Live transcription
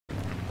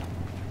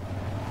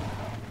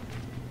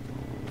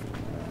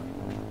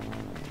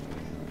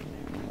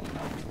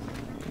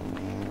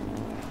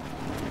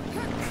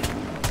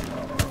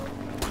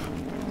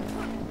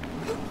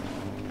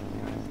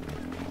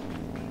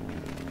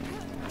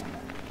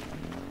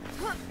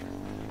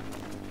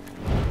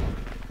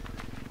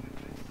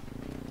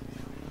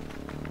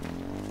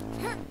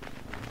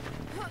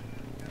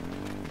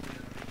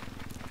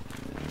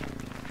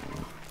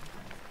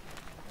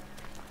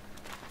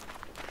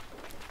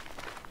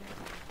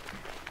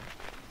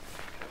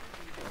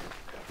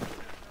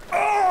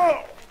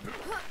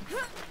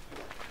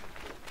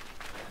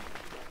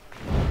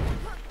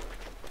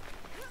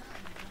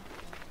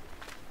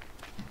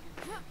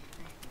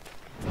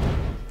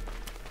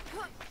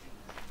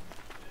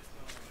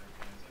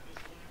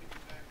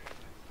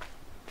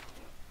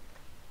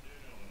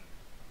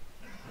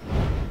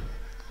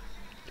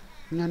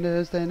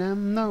Understand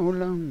I'm no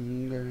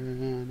longer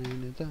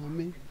an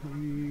atomic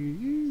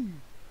free.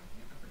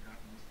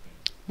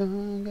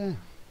 Longer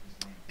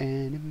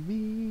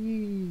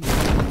enemy.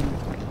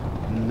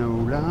 No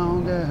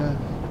longer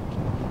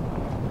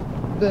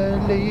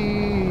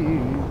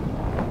believe.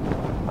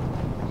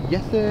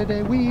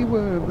 Yesterday we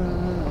were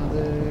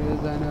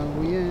brothers. I know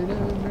we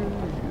enemies.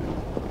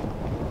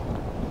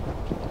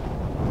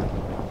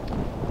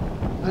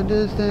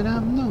 Understand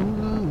I'm no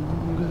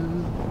longer.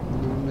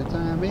 No, the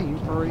time ain't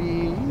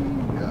free.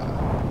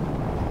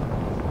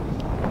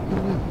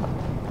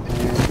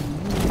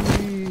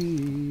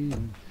 Enemy.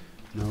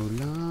 No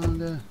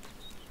longer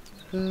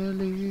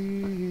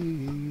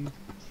believe.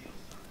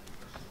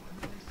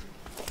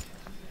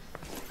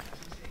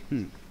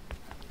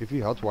 If he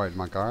hotwired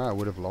my car, I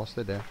would have lost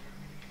it there.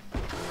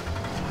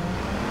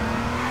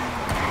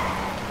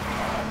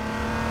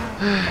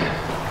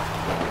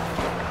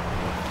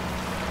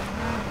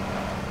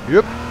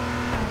 Yep.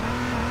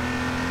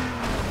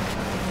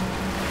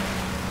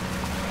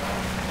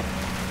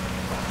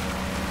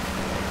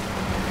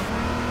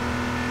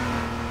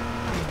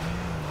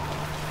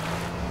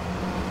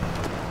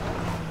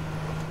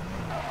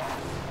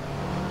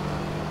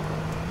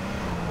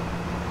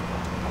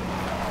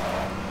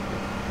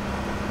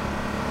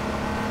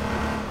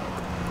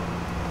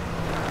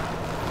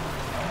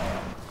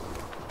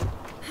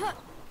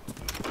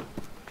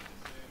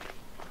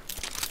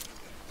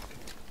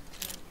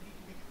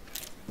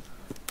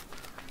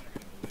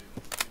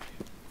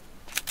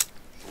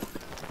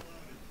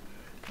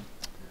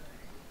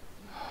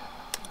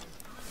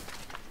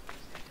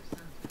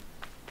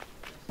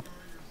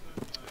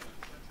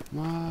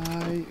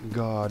 My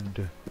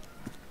God.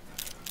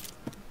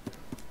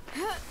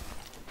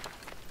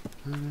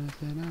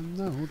 Understand I'm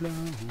no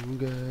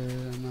longer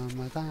on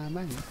my time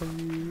ain't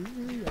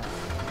free.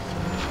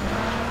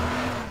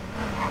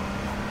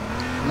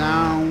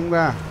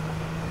 Longer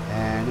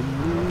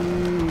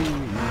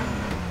enemy.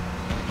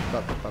 Ba,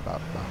 ba, ba,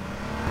 ba, ba.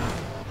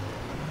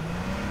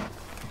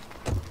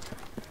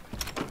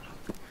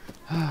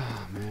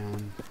 Ah,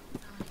 man.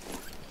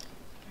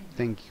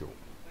 Thank you.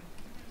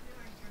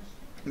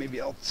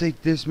 Maybe I'll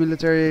take this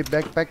military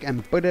backpack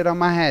and put it on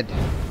my head.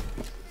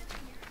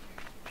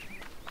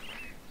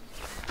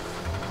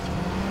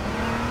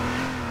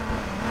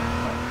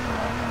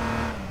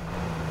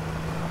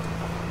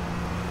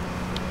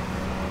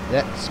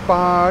 Let's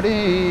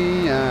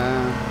party.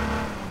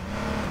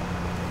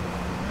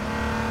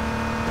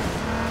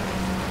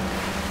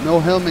 No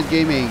helmet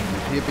gaming.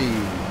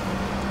 Yippee.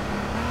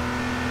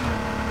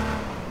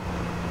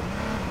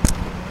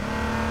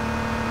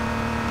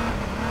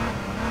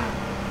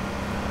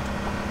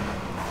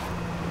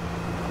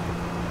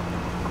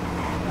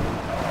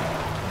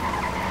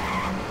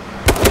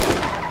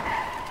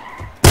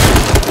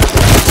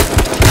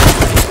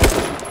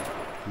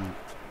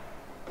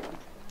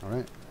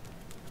 Alright.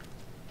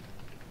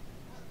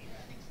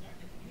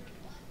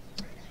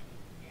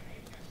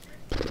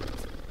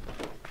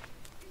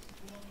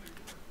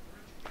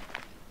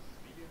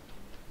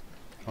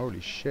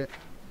 Holy shit.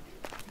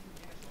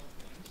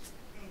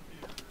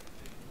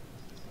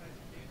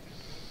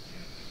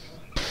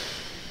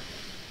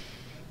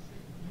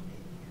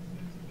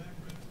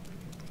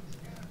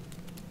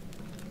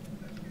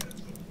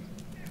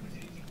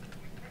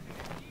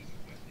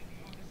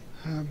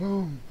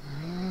 Boom.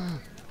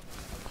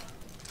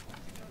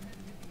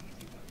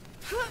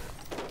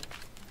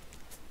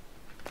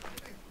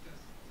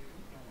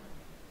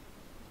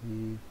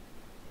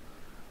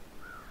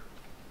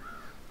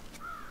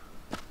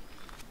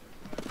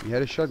 You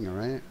had a shotgun,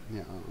 right?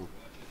 Yeah.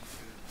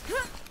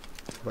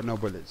 But no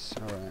bullets.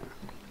 Alright.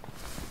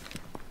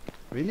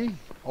 Really?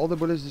 All the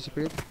bullets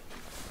disappeared?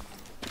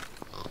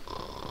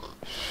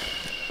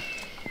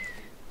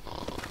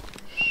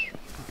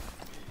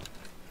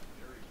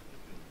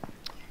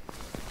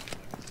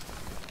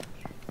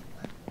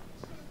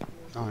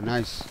 Oh,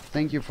 nice.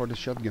 Thank you for the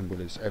shotgun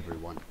bullets,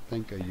 everyone.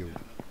 Thank you.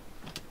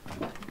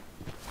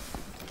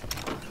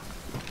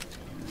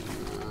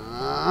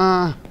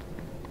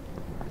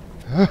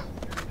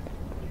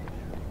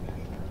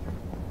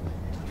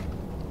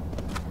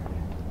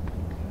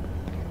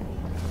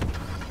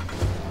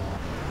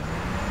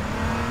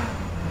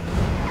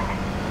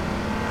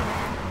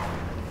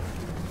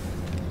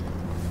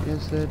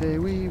 Yesterday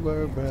we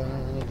were brothers,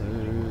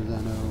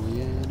 I know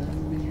we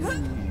enemies.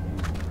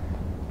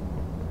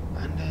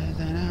 And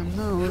then I'm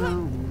no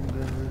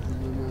longer.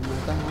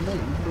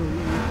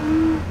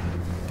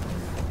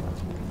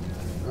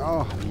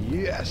 Oh,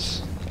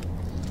 yes.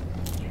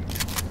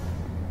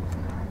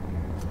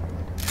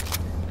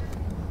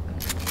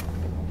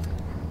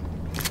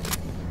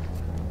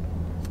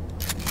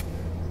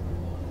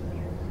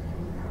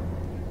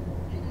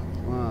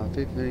 Wow,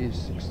 50,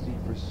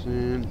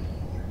 60%.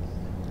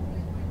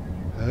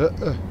 Yeah.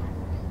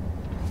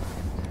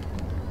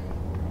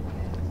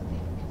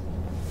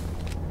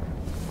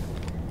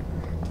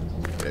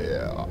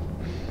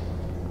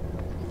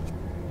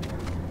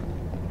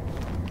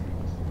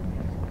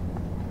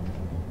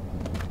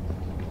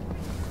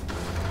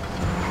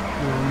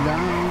 No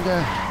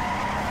longer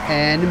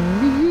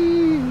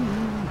Enemy.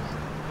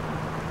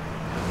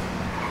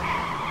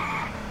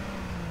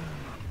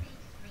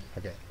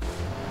 Okay.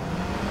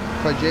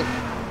 Fudge it.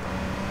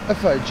 A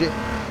fudge it.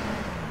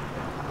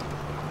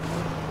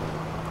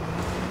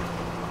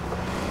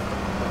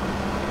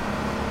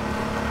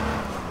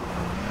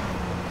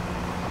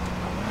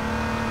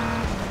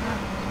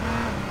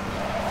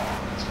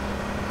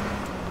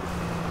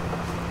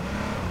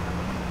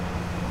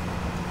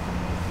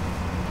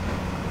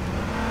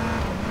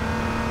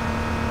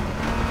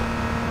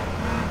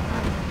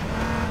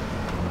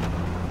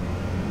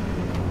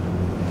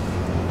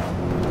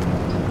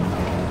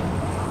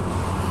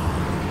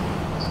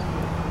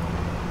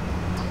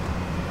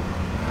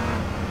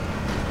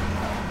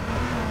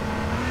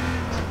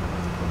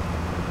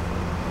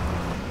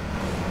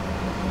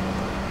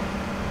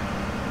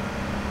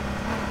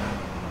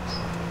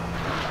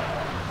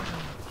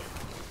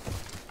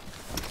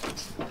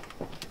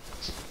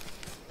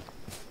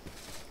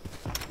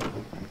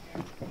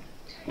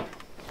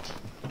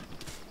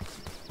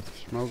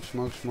 Smoke,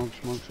 smoke, smoke,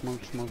 smoke,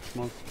 smoke, smoke,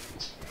 smoke.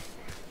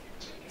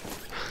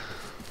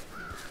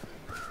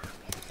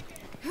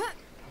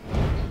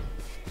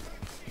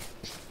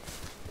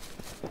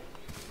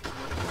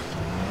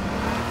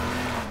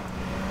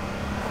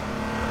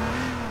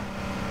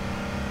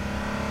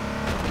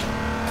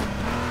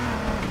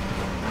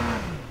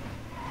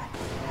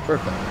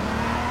 Perfect.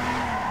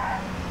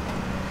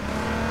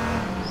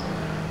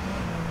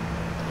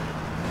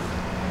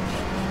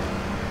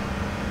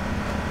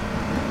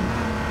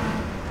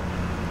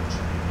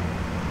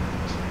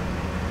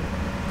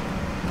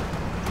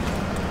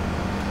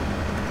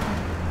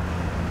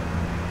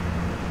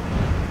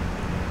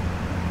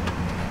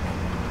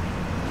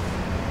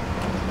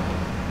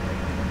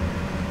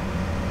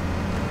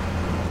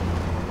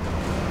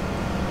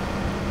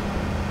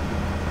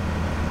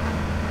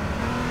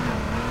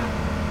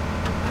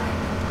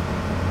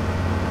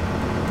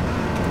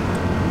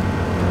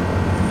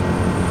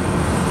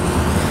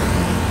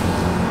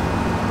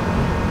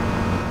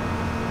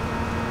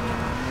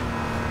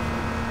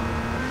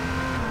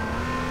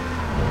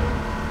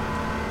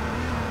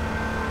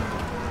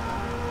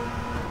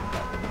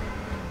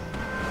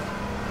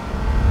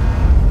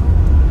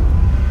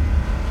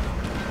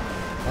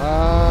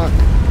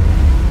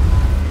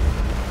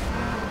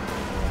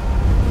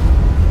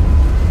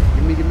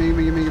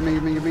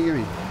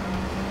 Gimme.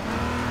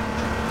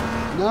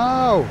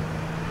 No!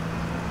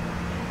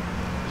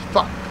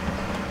 Fuck.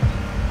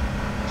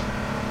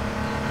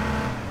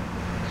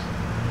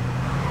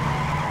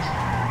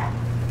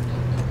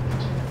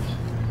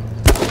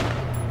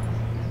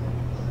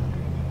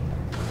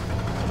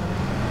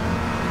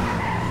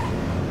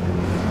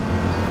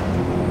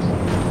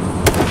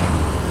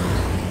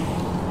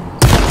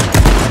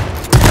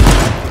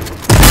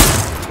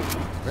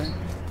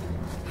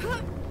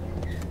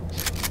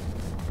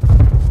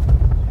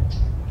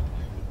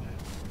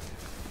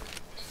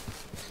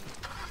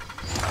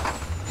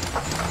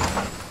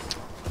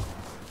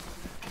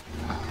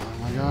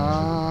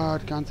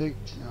 Can't take.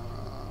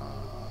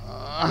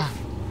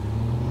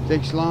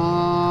 Takes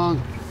long.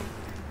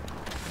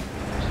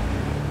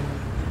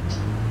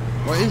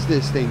 What is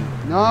this thing?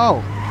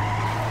 No!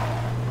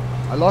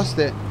 I lost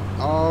it.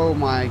 Oh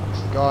my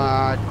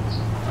god.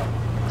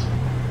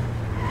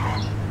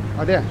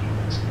 Oh, there.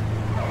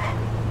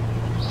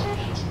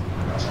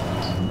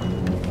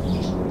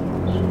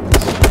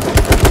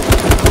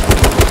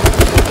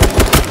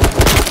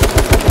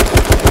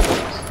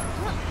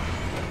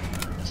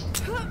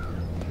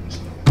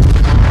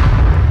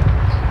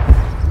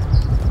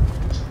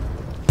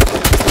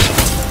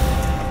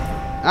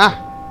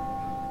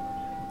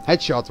 Ah!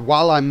 Headshot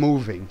while I'm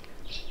moving.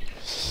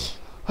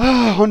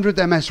 100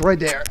 MS right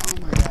there.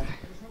 Oh my god.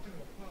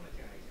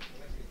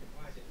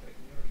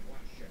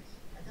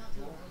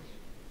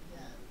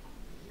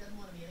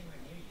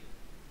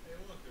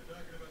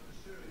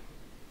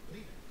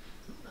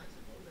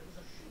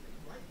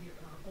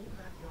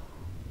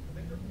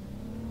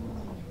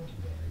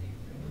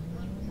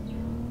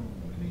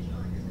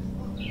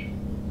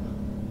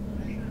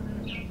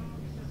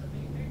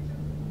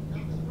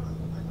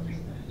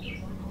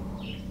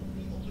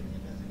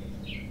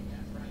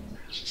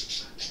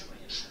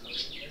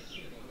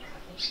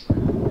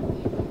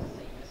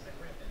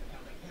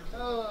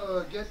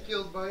 Get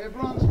killed by a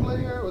bronze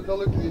player with the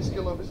luckiest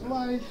skill of his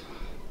life.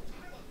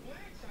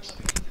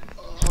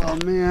 Oh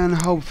man,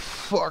 how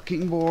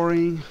fucking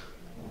boring.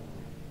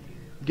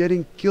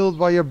 Getting killed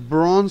by a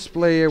bronze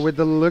player with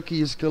the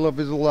luckiest skill of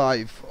his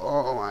life.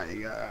 Oh my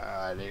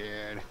god,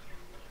 dude.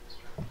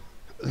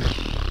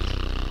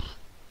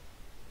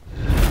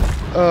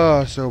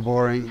 Oh, so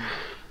boring.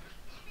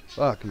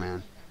 Fuck,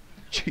 man.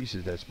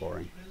 Jesus, that's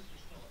boring.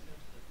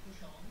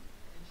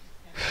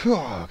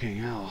 Fucking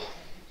hell.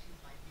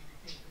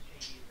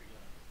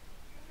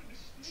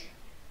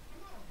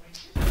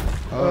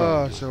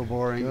 Oh, so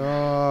boring.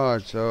 Oh,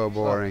 it's so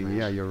boring. Fuck,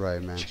 yeah, you're right,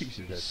 man.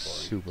 Jesus,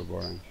 that's boring. Super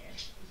boring.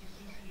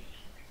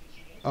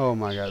 Oh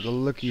my god, the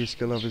luckiest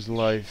skill of his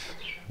life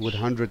with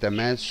 100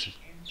 MS.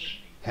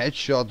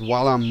 headshot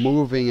while I'm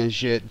moving and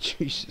shit.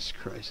 Jesus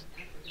Christ.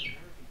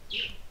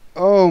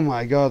 Oh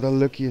my god, the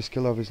luckiest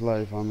kill of his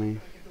life on me.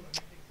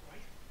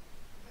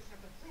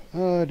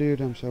 Oh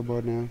dude, I'm so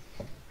bored now.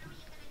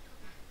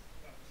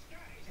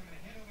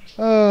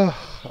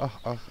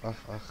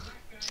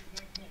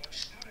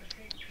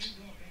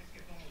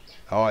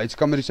 Oh, it's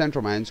Comedy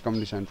Central, man. It's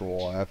Comedy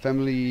Central.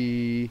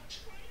 Family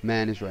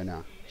Man is right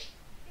now.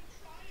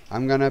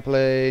 I'm gonna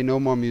play no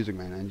more music,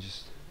 man.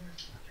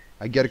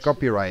 I get a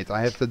copyright.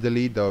 I have to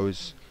delete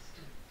those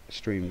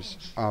streams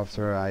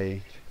after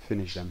I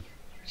finish them.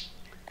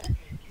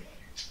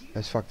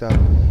 That's fucked up.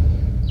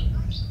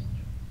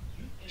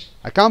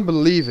 I can't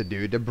believe it,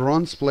 dude. The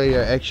bronze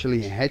player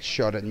actually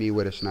headshotted me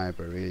with a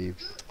sniper. Really.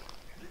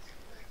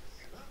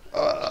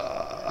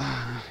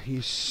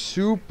 He's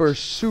super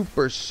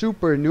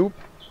noob,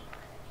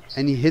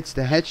 and he hits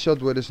the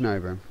headshot with a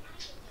sniper.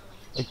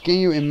 Like, can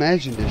you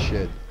imagine this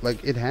shit?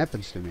 Like, it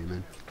happens to me,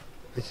 man.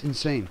 It's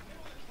insane.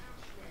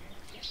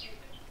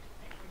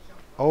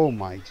 Oh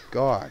my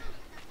god.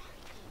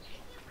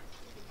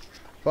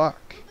 Fuck.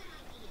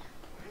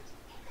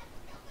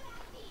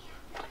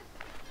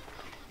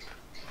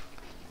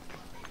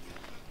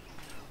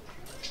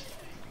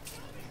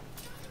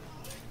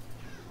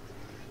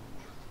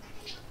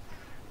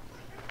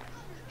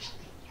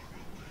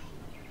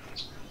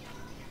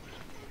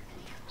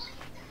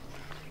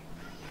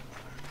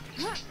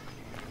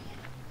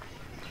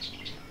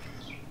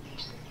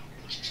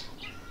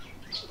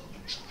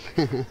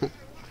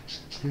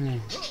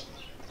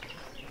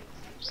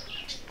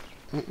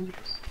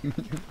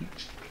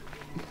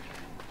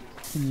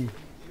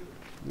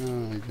 Oh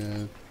my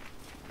god.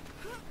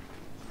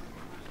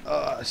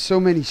 So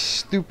many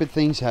stupid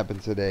things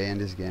happened today in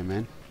this game,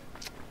 man.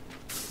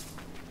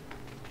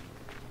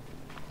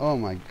 Oh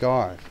my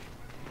god.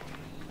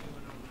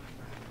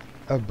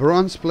 A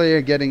bronze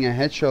player getting a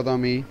headshot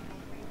on me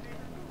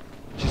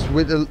just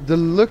with the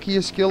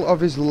luckiest kill of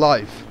his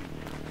life.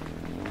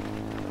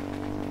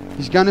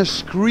 He's gonna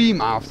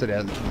scream after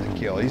that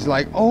kill. He's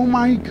like, oh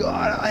my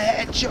god, a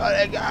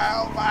headshot again,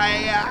 oh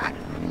my god.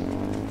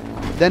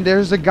 Then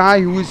there's a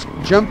guy who is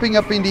jumping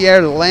up in the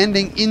air,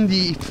 landing in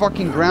the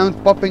fucking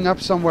ground, popping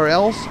up somewhere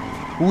else,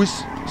 who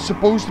is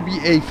supposed to be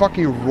a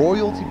fucking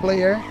royalty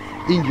player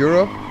in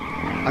Europe.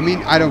 I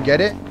mean, I don't get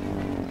it.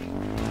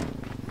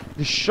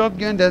 The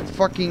shotgun that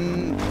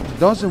fucking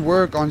doesn't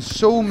work on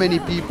so many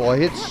people. I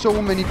hit so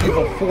many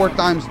people 4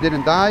 times,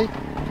 didn't die.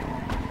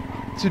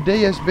 Today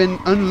has been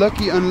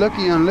unlucky. Jesus,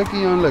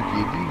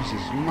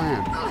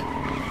 man.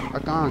 I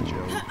can't,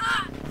 Joe.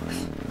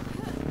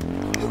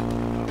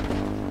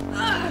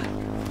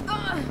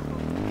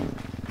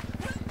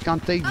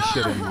 Can't take this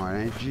shit anymore,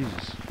 eh?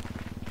 Jesus.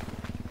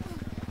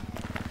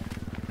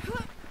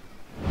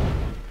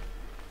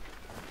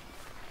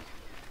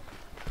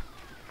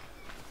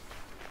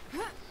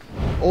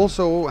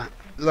 Also,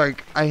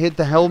 like, I hit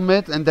the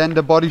helmet and then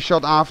the body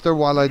shot after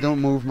while I don't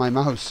move my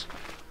mouse.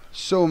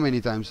 So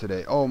many times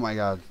today. Oh my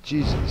god.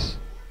 Jesus.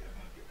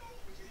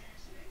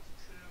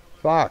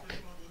 Fuck.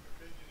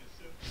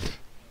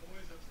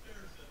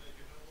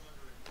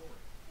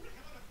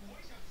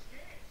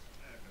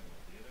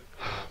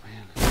 Oh,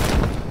 man.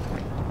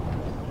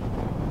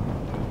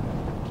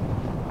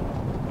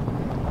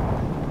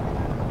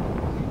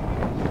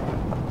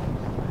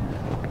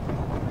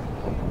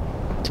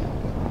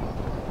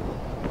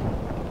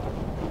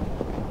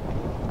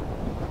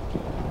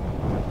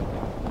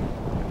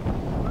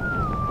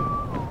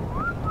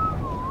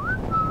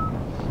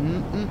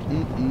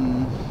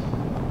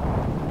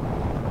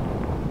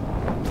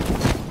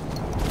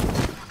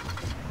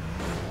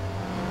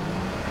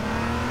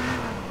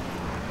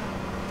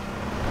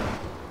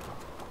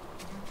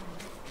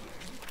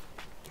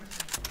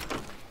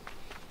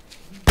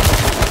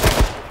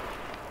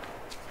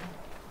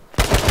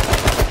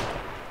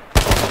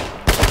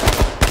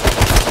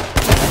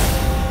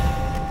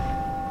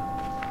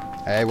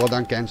 Hey, well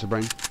done, Cancer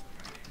Brain.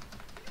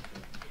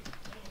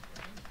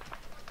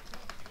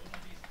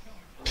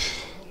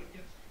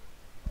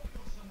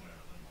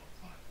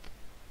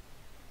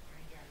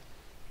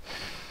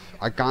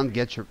 I can't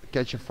catch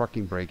a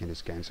fucking break in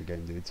this cancer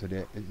game, dude. So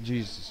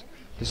Jesus,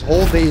 this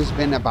whole day has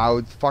been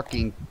about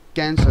fucking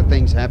cancer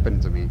things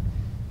happening to me.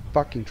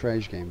 Fucking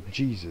trash game,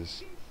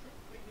 Jesus.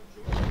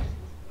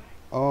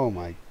 Oh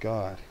my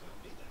god.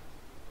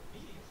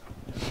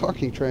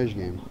 Fucking trash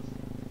game.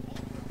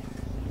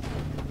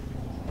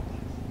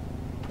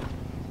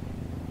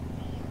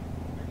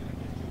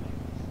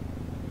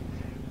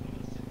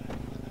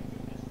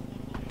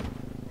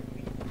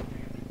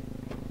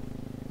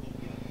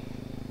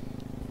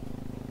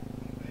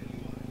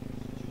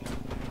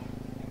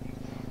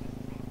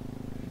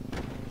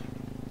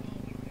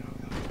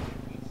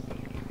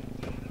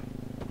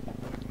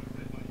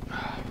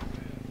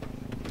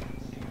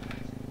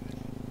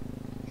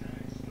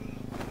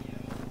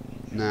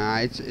 Nah,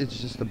 it's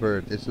just a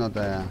bird. It's not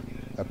a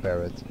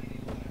parrot.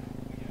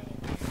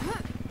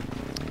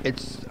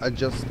 It's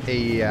just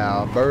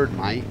a bird,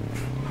 mate.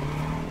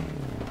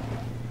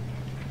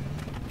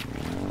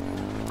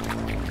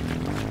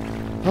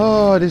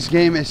 Oh, this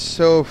game is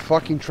so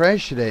fucking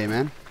trash today,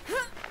 man.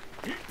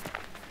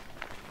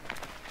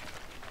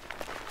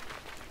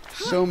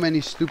 So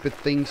many stupid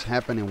things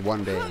happen in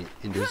one day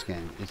in this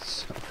game. It's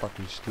so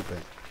fucking stupid.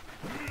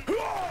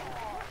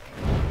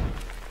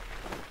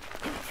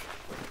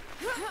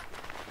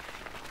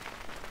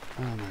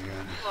 Oh my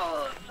god.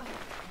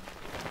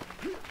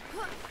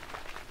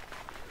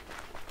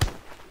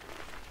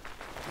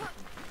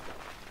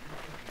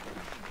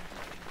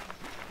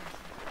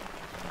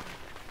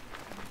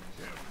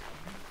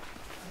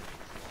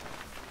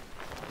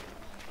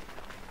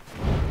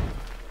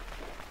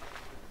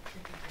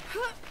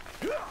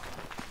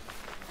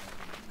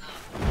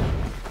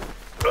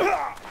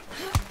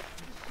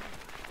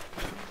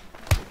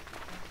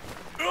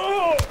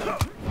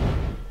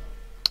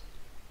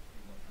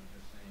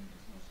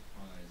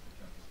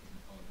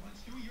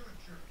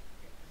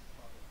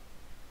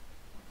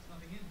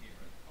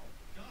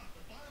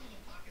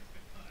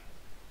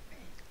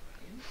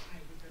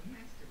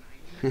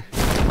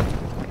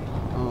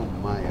 Oh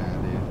my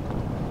god, dude.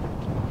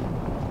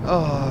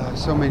 Oh,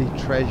 so many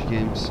trash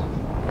games.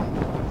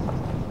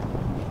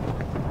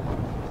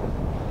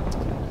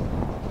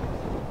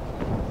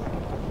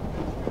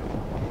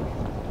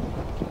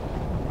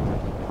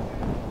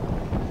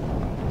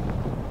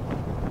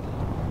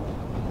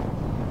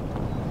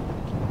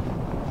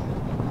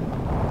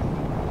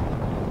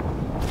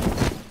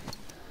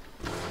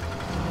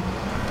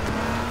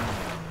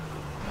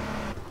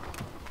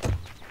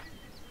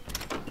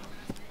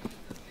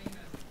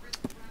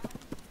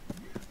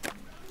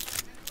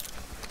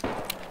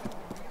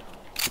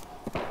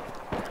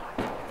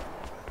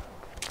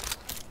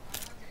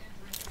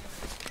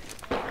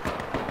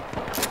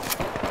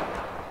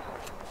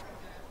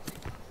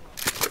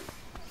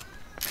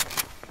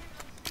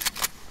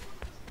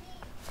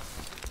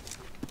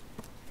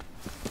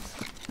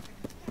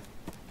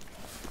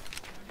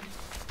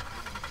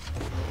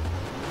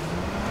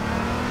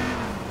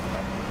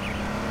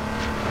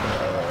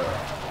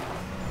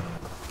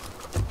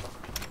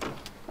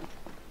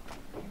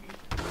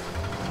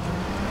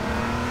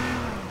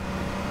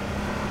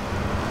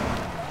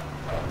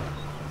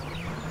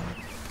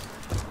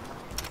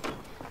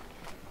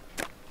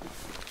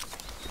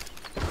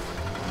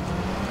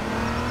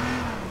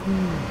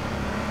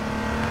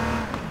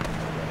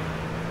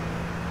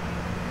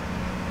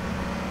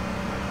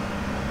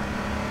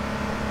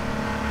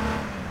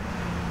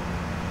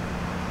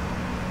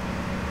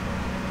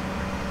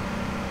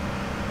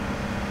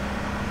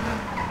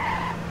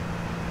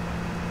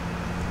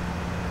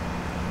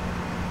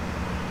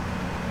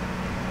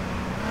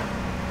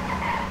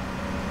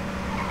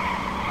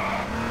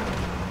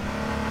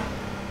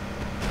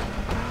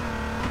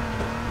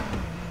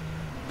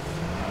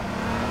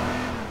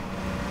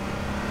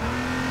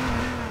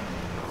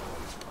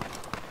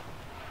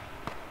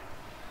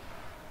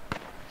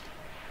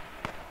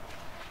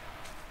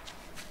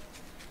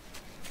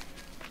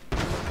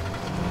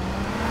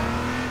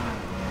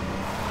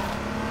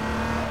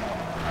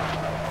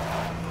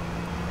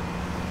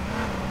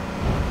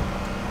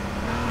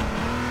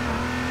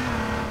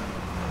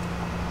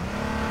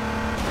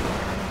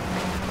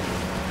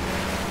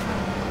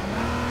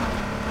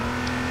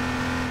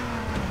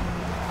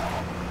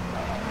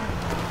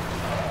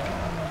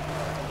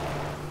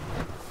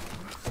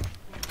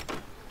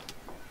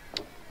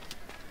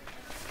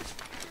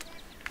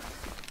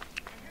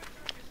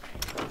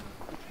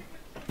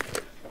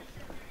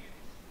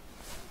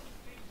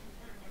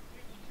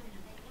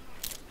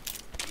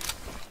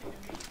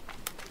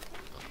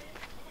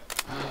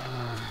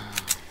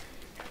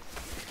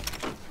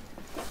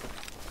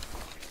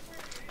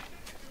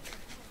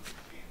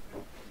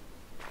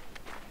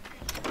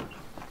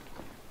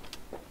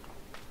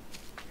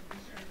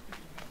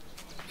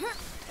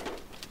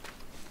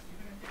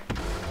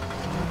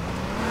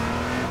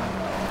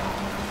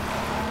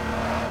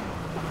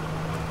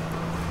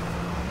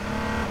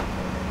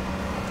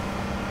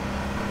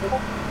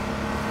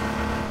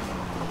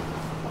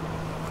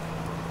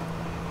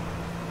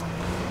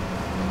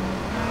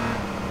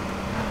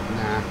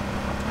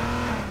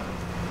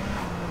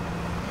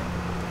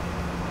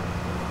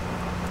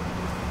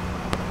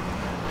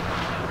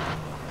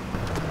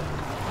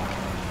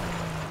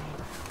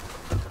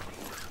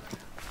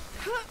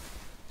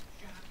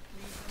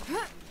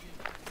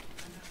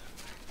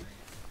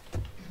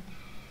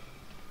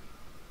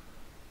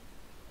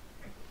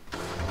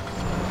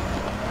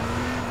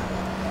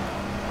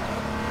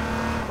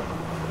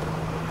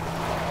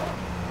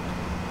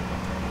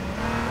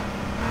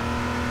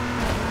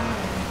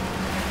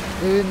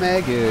 Oh my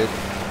god.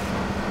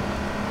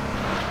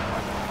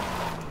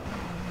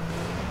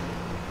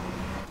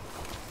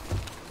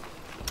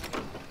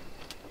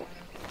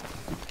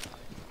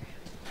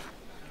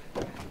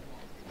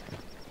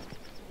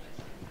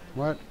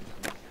 What?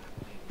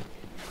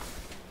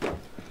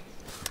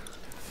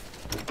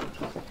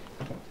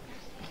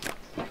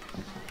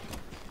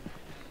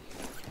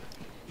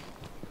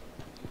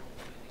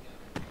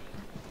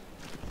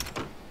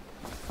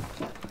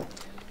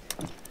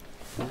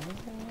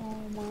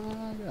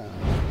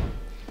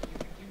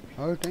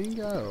 Oh, thank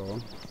you.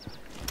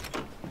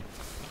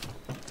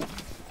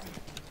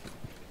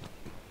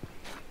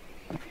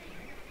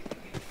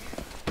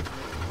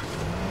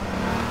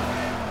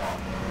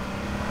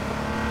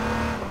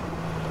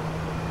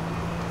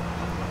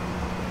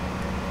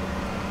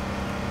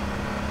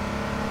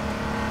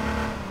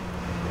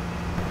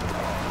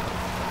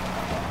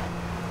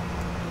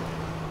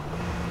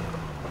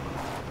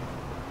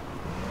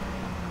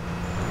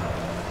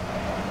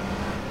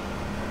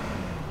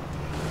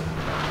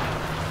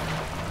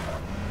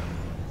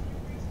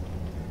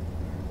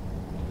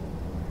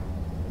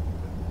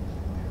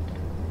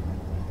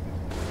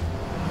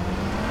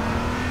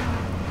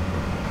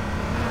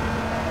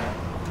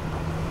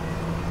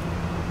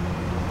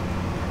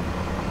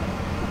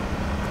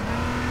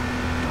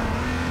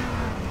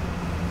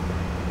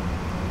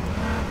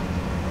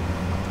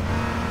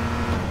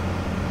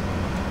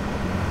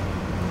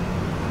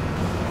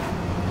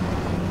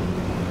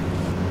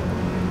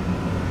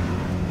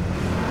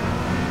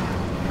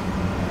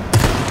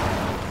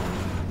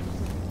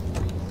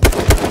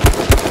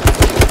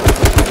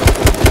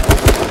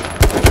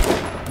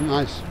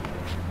 Nice.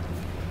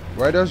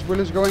 Where are those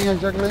bullets going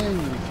exactly?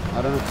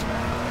 I don't know.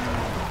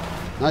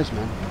 Nice,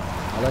 man.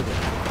 I like it.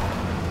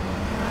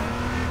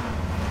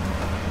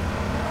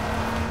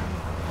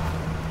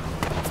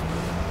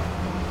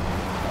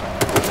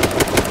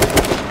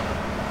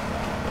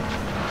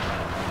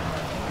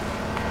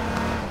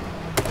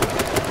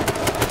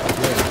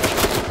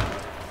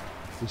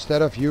 Yeah.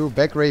 Instead of you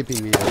back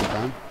raping me every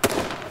time,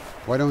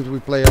 why don't we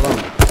play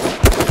alone?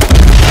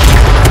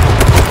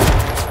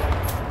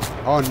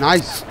 Oh,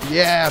 nice.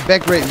 Yeah,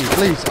 back rape me,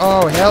 please.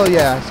 Oh, hell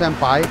yeah,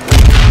 senpai.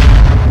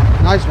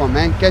 Nice one,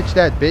 man. Catch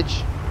that,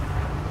 bitch.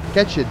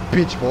 Catch it,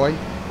 bitch boy.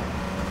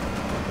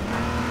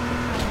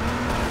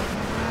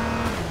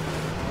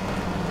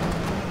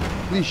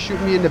 Please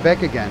shoot me in the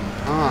back again.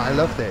 Ah, I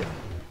loved it.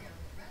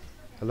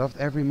 I loved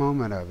every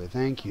moment of it.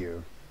 Thank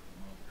you.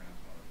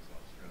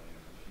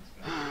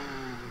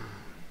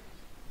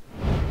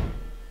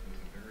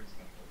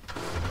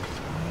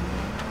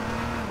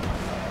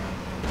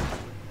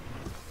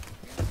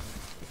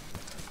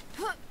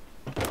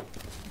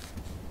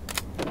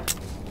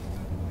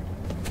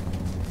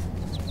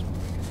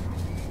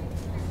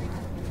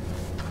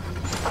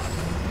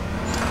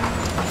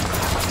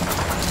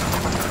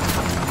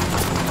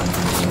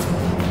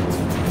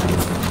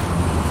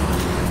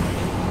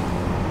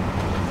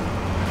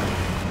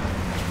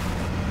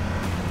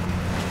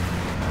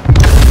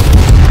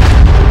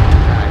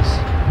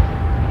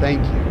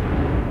 Thank you.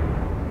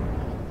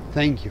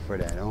 Thank you for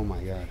that. Oh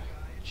my god.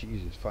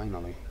 Jesus,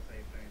 finally.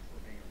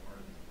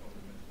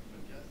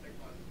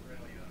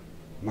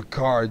 My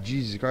car,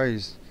 Jesus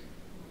Christ.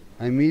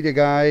 I meet a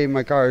guy,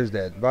 my car is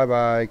dead. Bye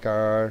bye,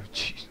 car.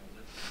 Jeez.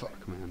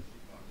 Fuck, man.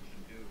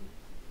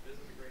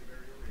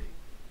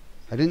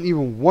 I didn't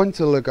even want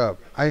to look up.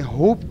 I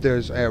hope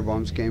those air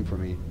bombs came for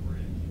me.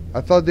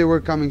 I thought they were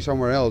coming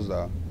somewhere else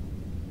though.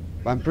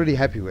 But I'm pretty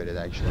happy with it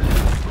actually.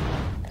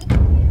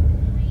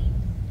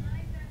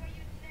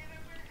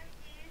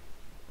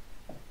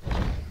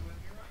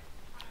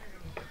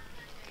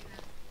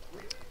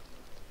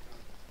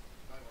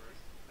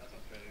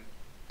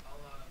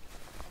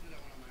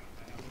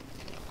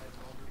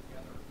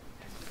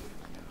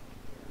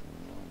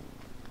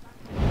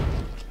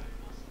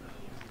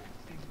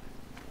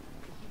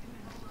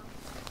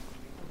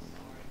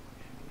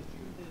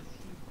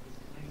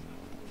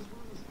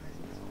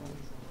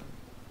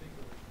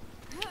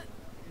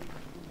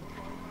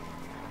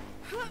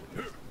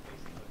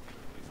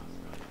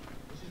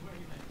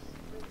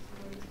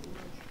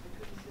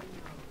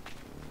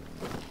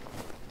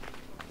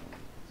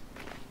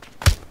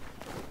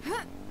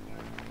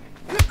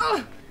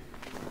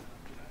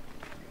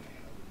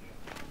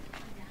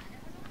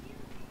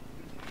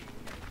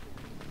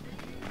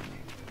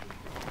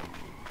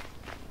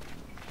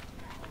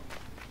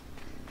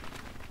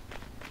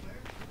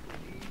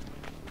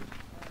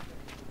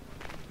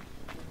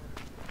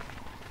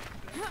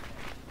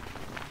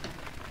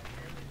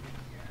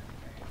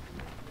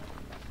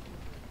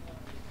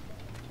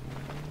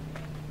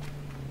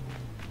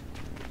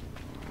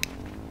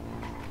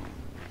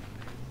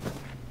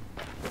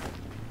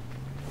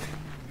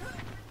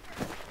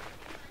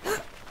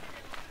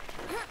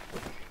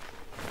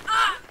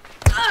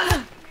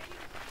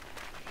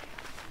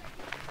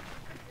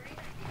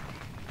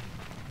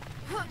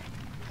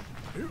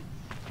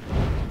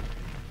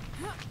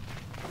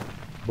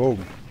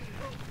 Boom.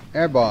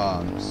 Air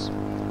bombs.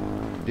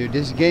 Dude,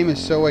 this game is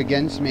so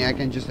against me, I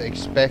can just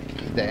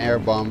expect the air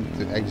bomb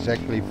to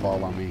exactly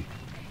fall on me.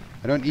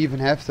 I don't even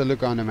have to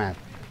look on the map.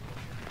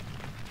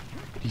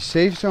 The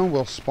safe zone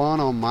will spawn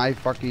on my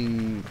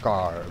fucking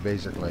car,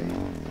 basically.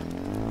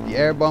 The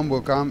air bomb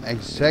will come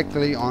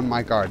exactly on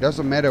my car.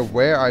 Doesn't matter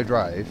where I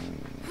drive,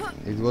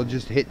 it will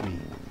just hit me.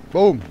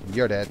 Boom,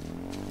 you're dead.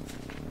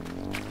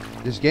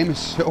 This game is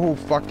so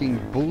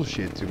fucking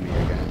bullshit to me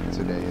again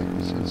today.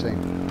 It's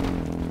insane.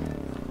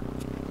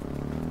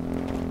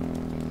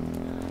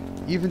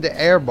 Even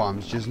the air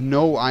bombs just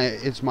know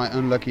it's my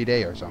unlucky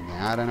day or something.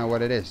 I don't know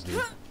what it is,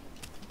 dude.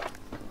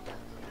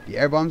 The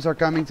air bombs are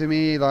coming to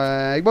me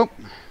like boom.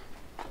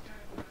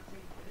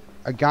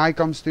 A guy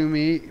comes to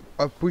me,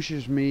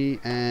 pushes me,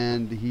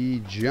 and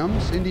he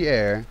jumps in the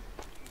air.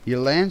 He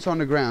lands on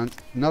the ground.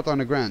 Not on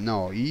the ground,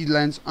 no. He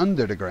lands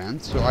under the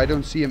ground, so I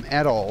don't see him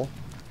at all.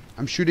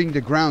 I'm shooting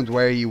the ground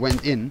where he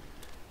went in.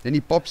 Then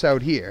he pops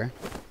out here.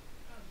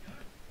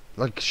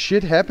 Like,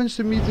 shit happens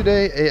to me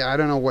today. I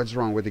don't know what's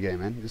wrong with the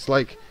game, man. It's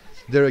like,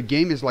 the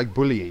game is like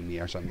bullying me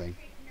or something.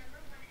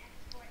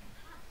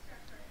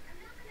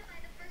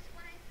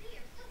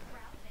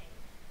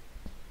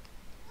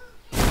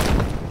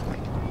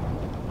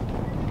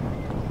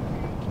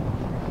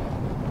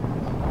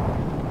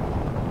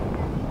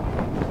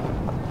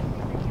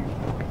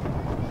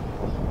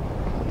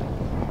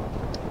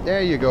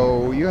 There you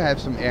go. You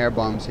have some air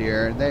bombs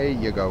here. There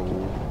you go.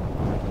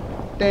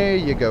 There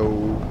you go.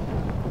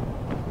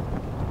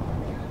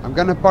 I'm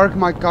gonna park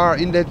my car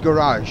in that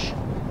garage.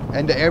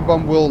 And the air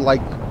bomb will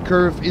like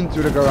curve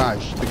into the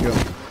garage to kill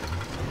me.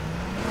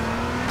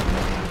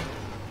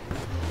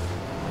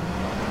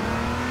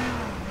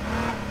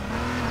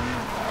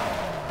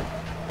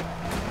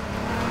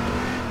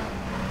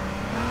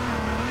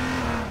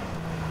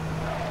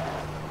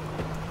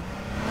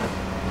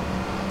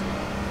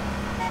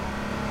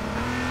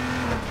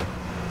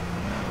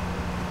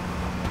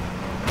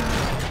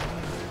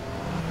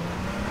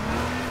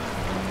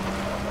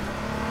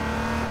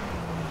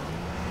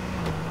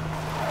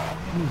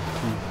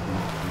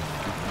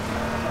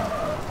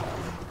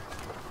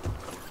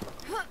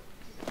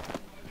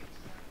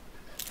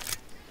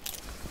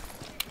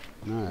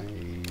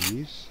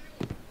 Nice.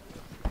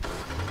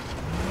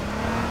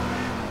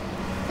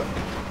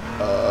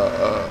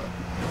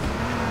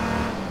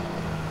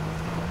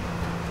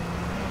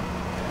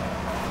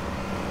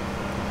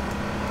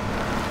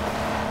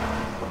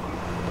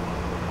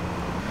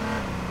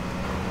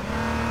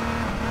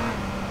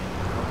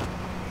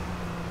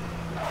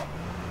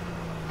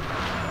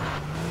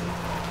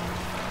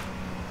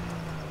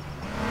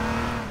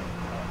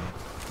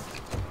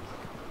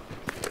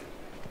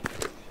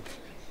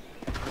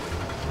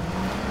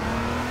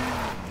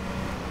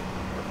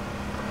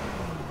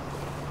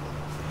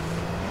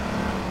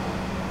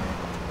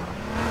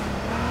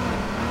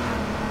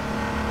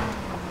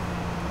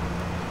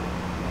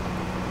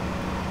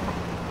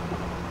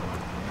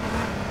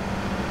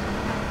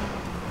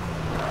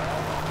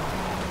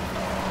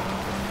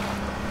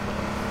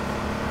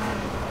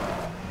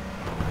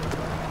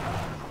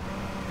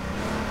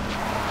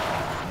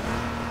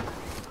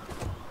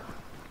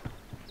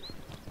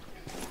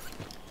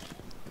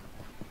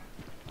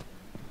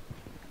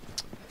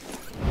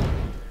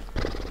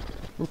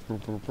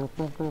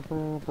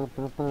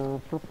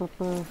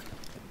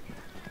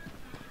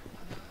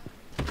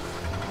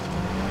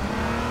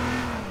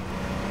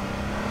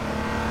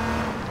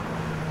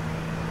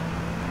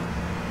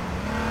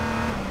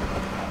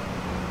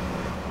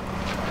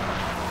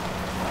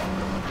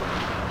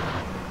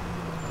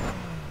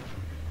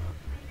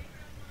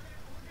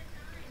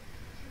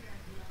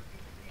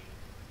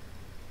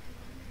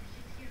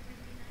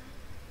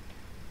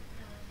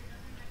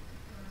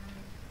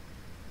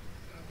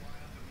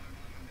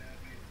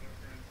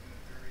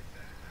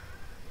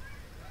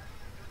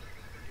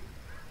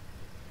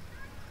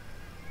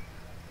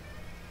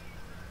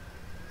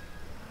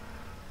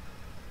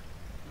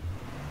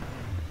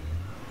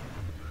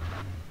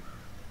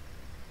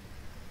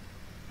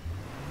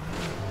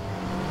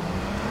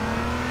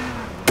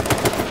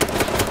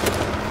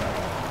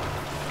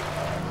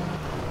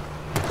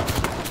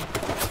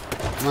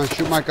 Come on,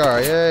 shoot my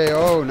car. Yay.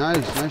 Oh,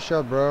 nice. Nice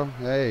shot, bro.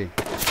 Hey.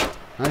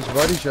 Nice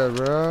body shot,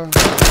 bro.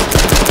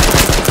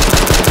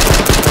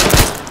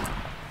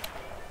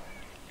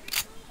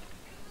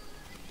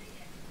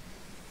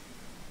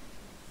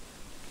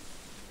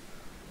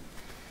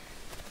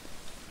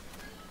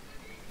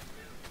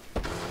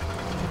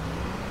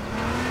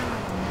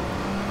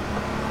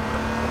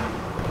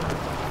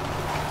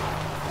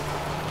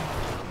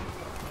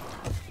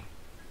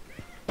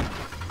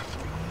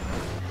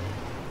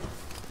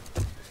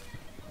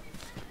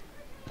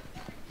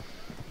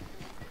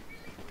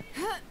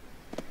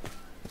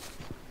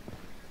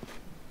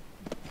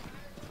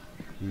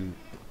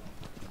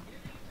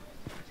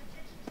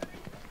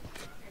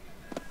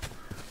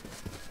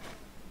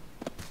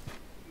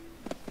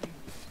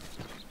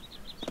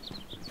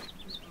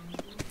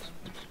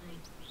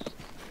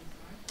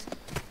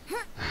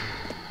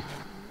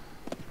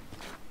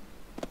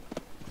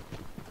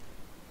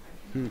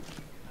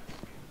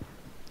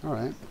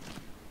 Alright.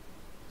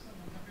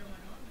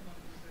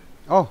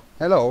 Oh,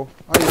 hello.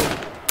 Are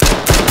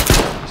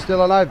you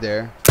still alive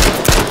there?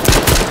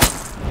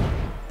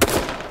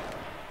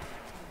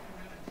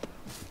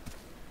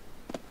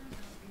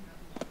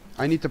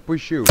 I need to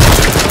push you.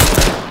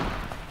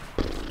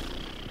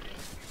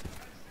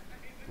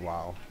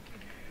 Wow.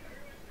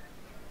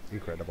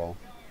 Incredible.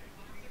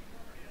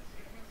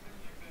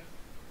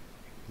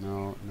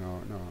 No, no,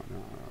 no,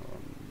 no.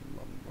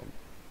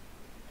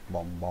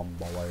 Bomb, bomb,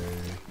 away.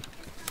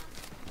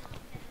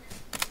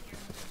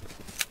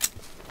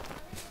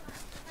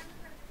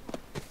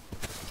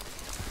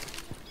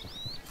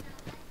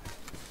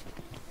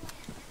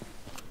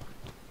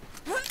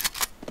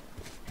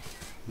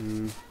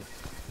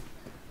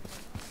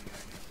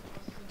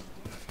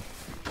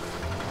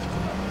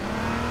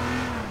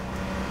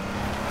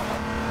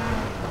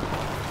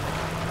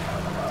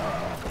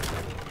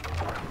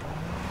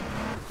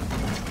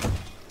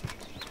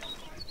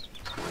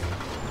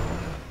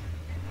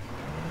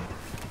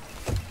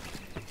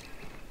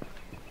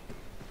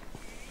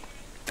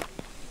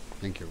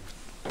 Thank you.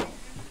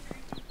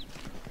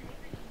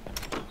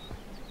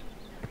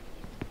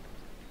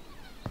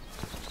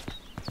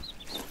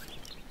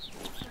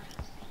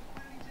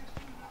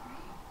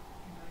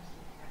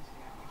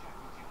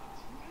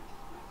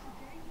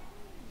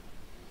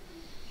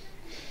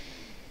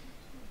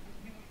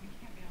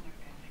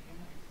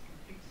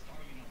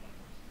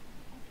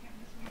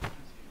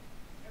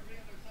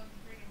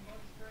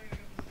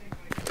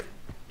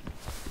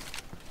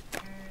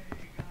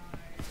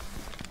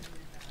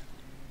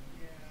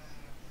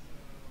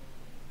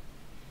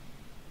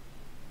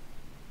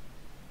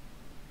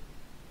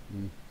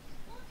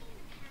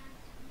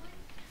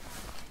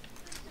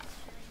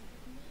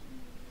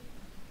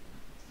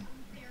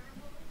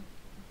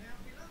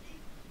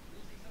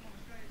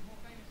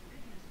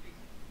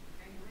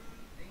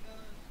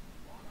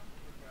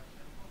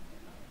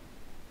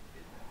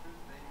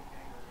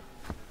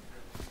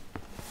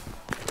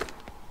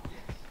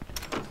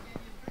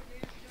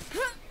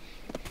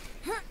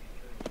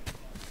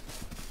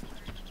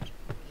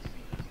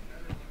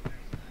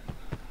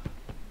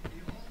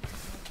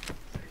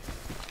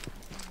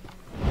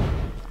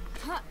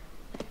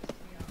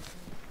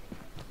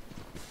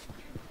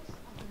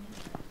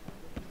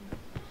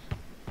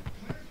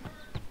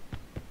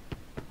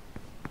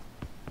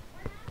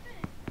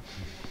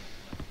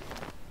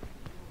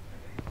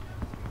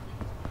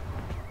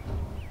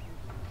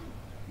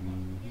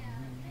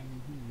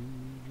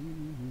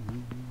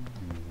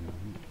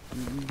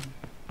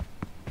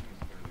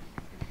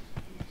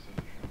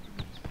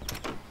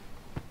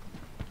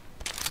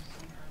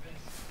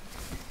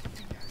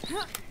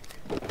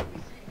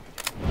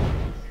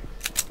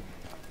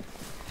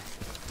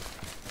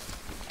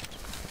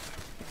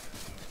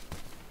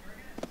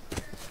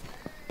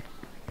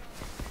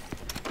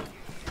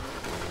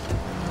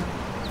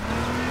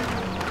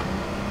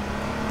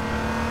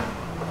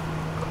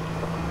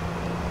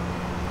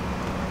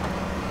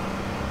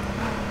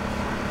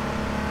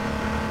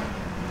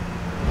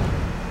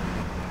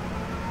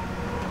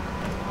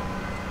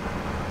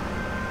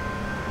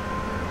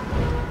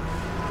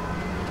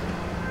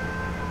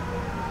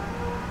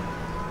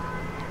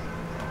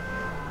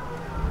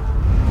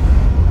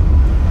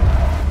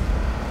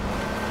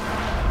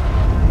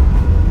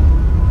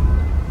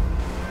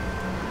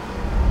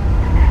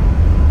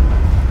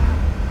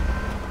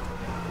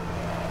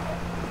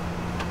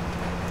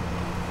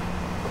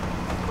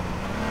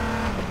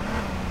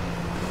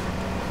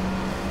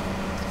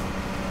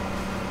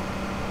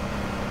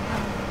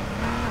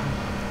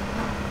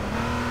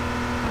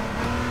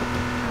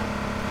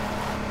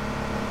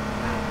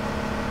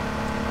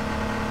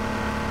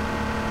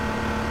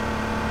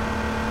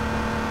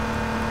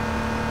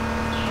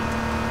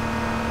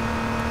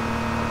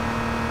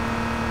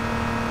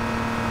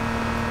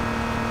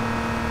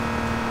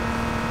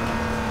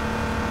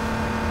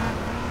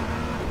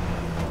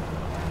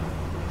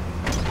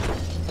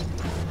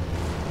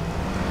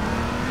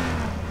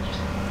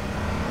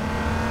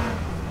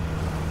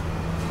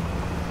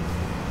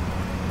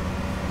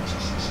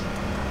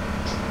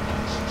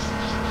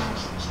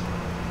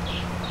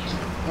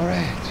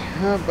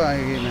 How about,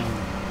 you know,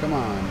 come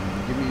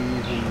on, give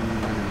me some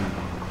enemy.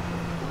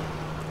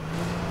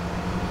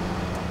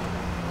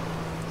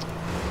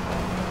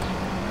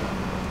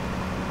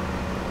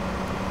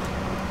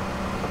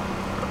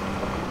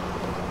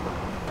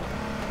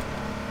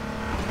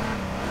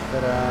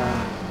 Ta-da.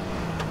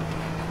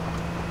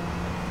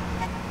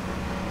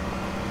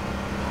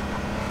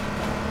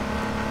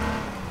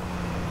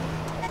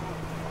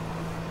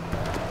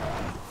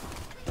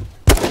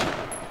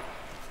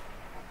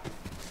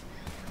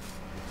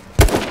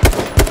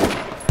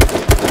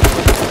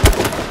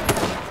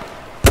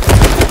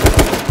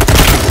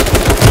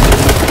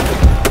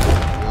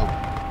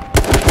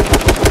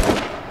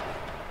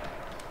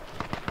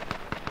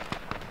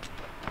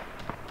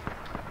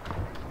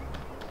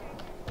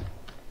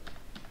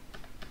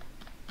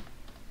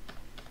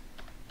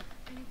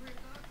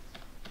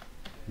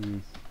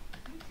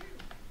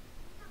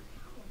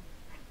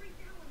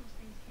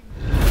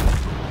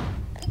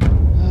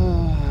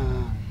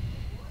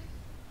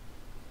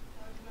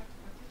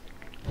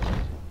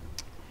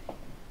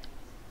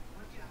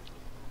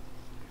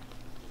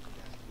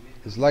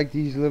 It's like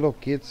these little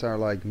kids are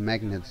like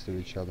magnets to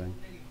each other.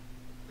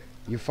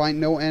 You find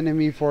no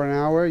enemy for an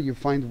hour, you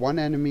find one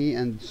enemy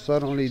and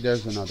suddenly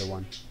there's another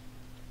one.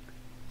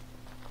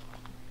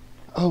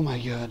 Oh my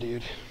god,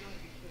 dude.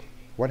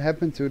 What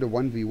happened to the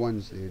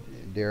 1v1s, dude?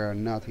 They are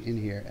not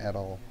in here at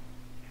all.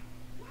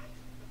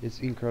 It's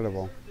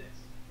incredible.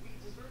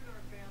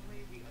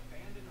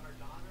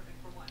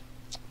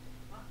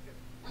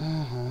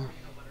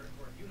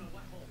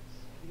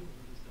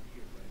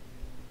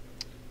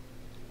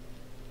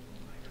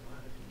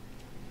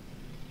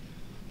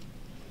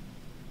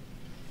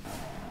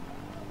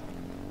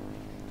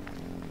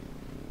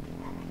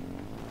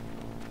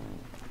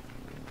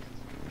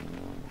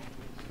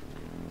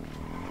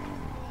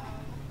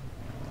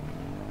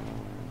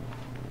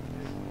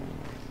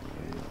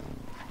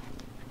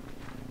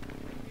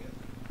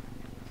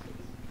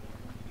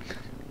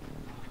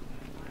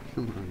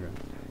 Oh my god.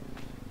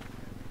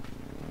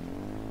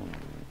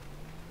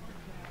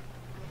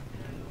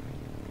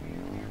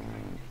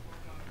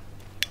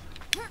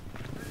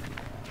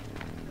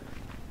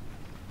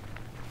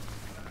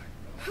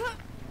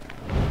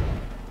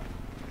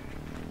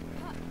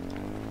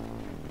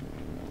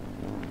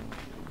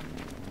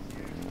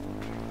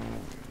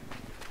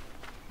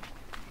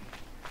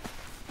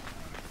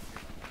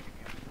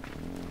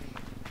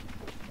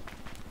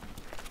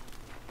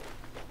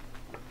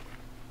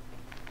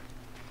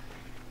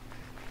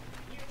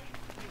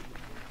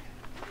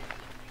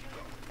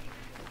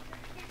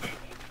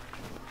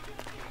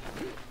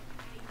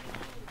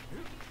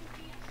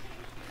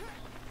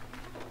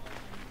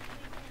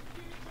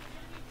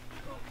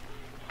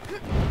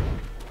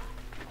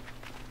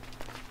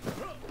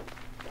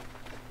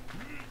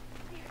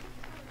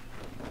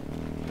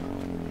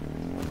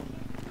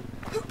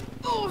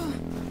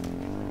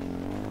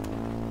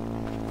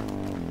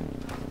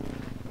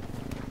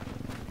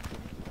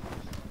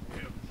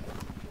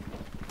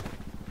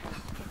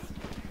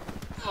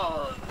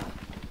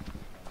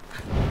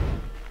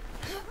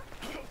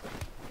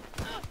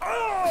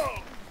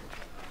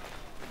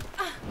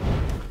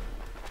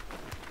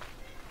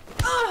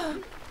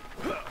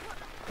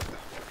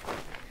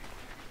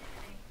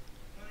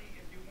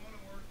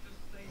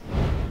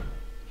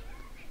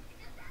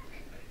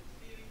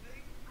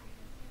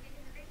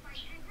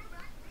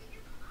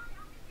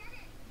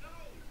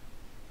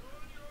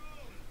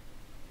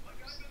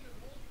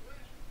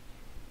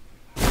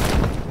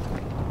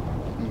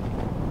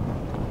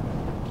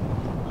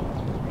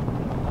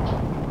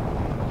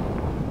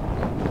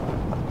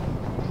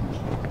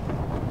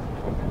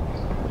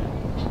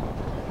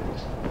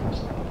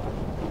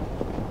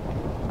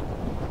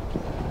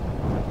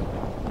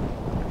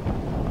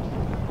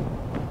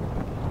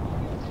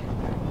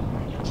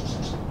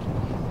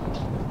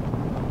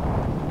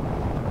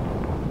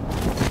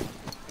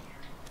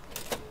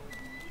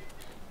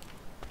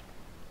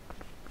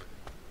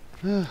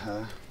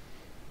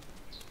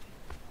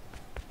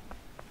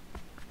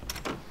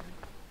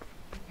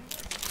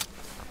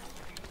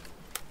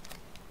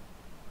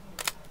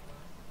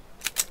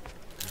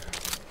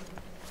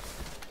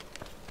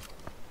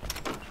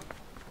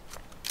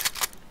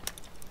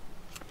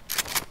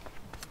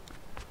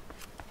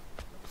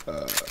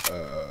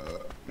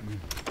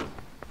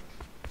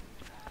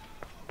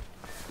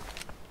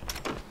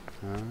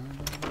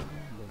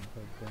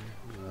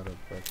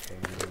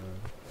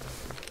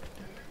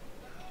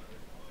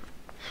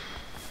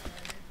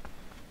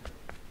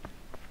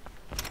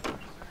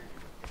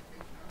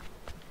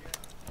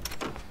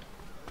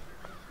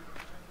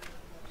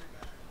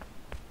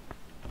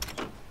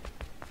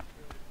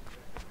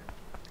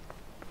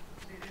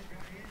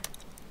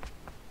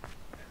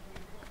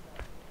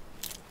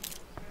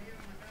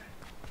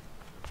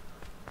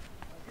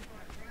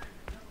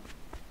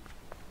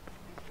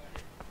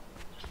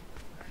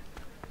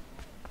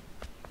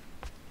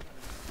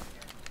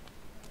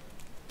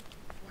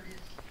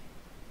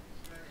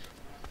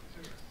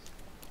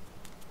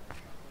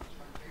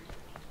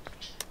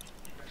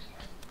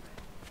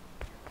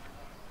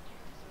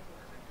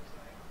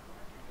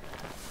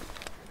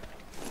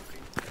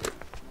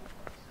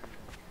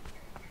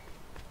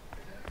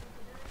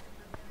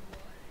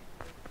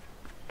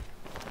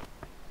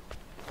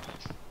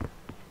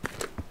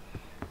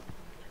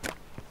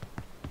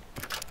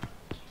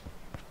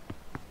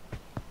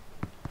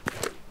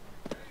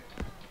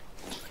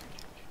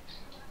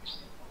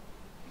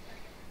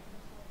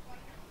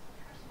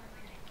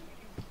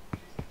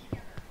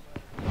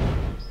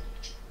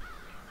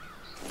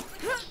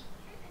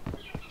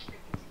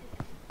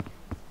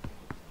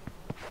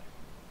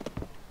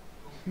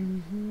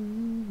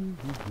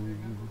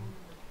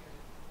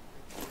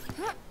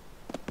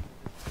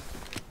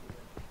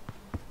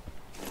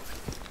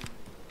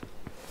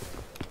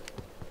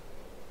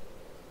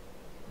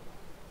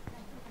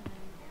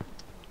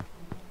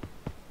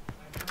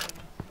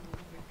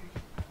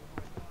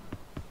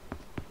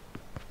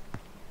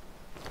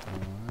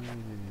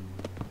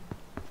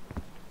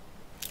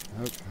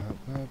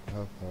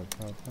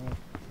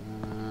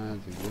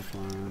 Do this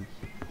one.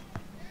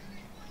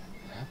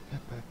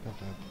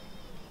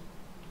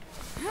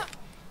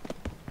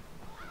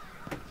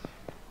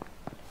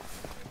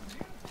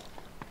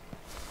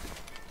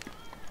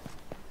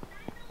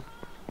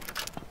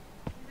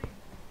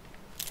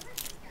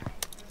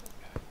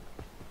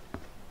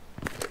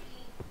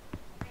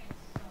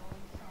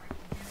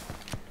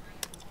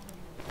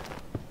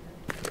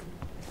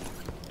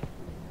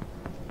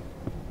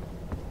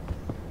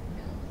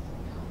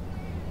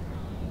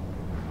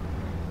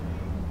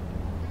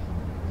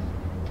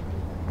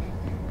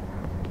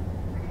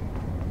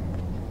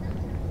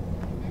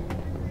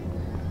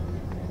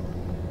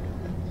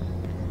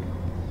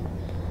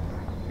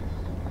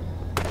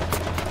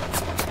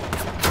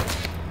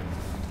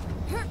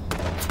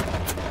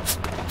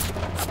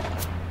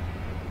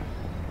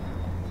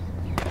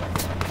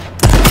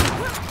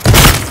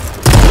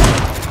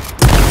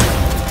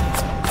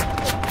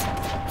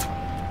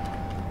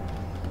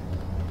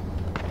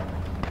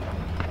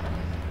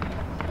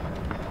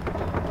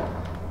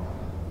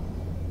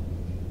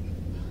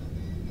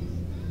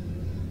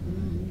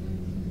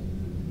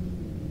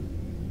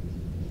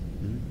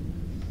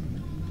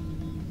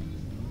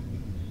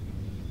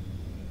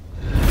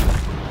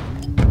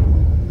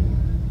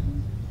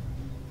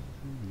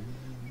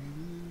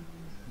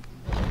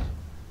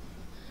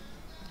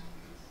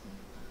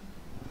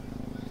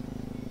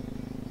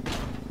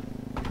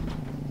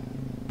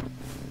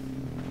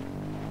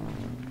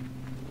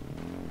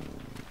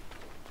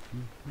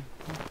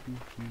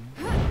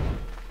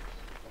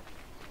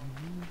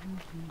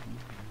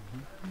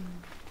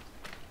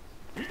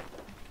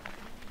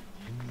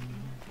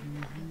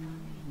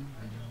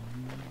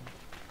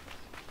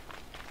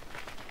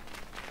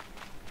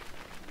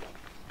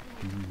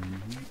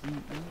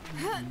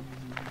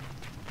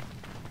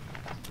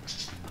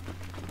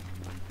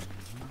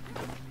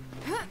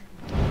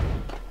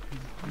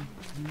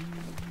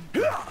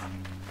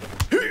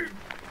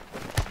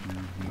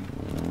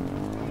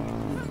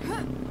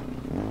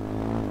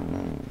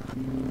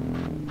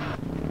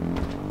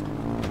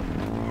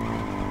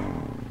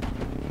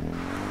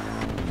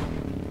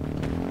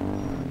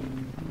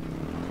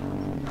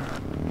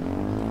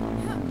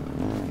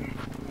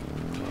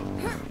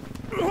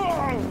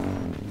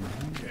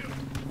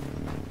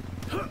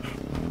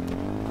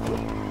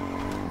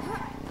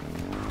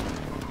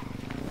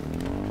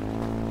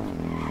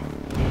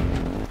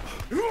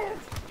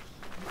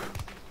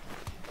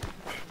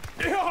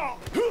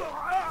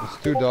 It's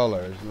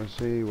 $2. Let's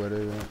see what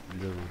it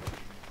do.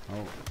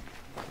 Oh.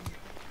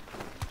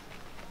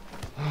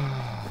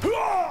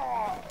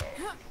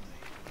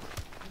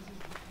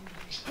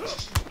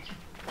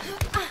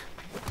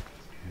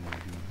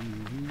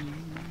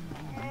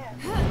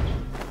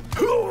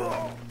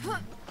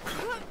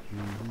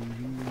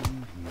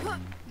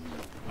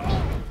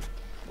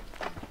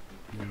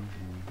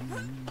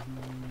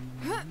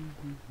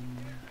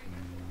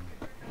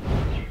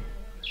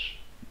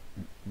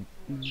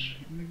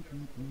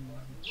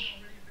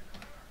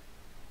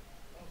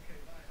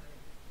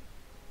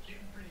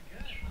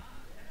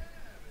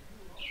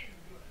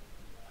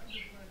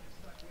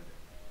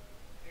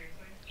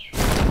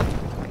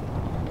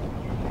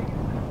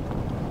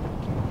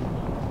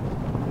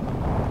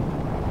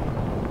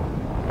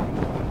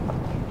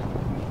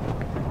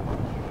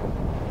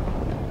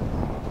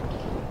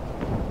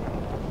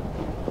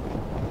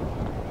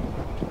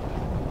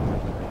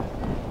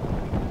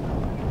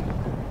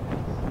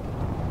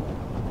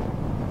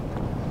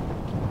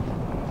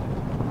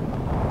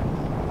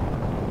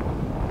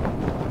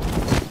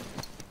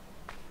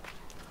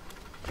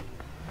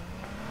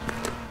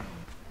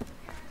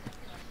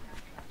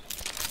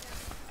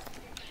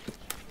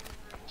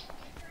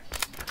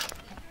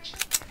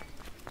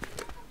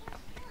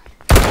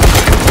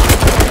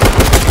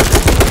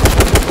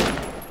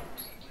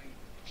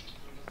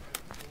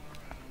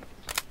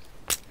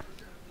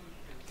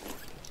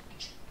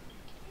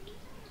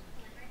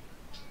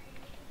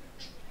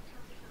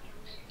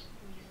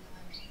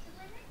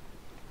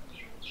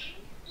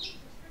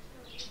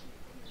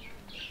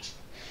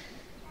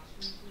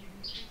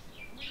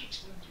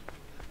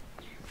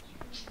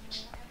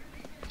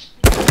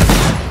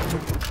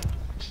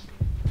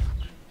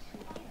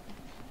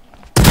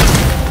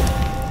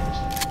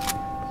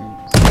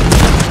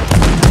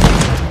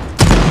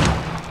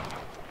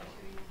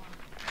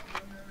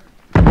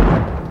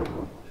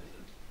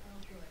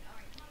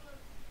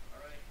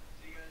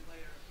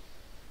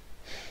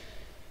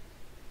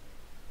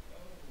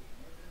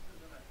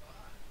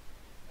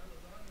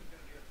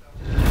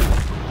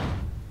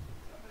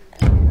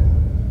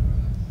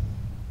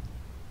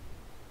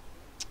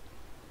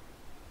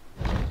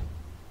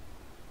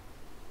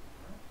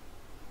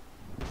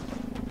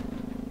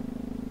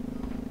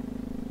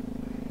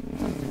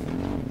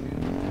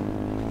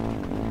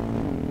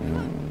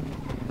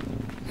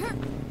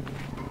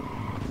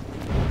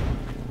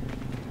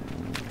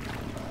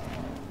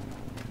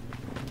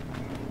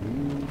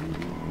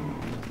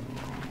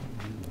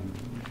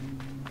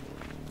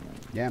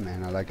 Yeah,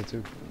 man, I like it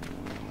too.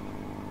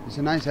 It's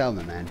a nice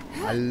helmet, man.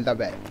 I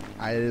love it.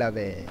 I love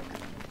it.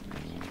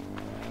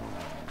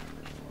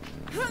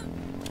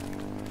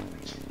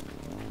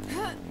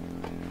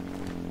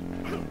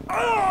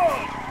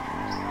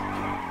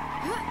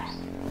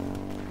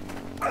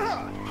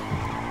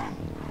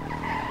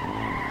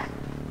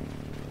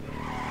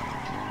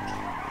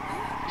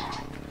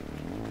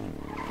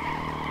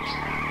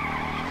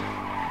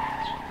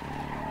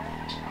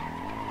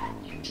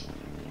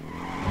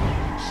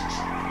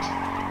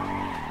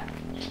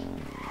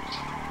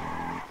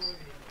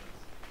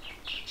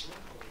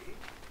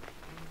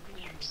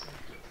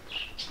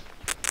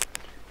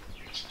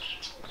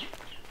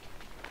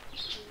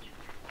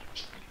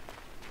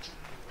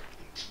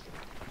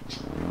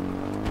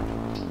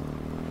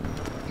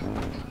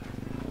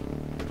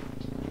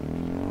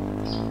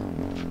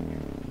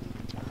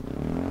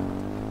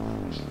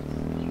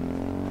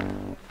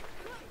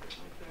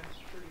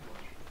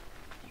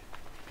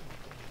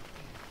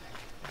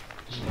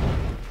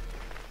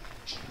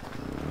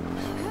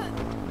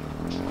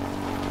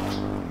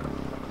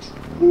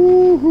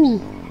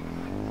 Woohoo!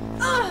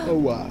 Oh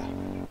wow.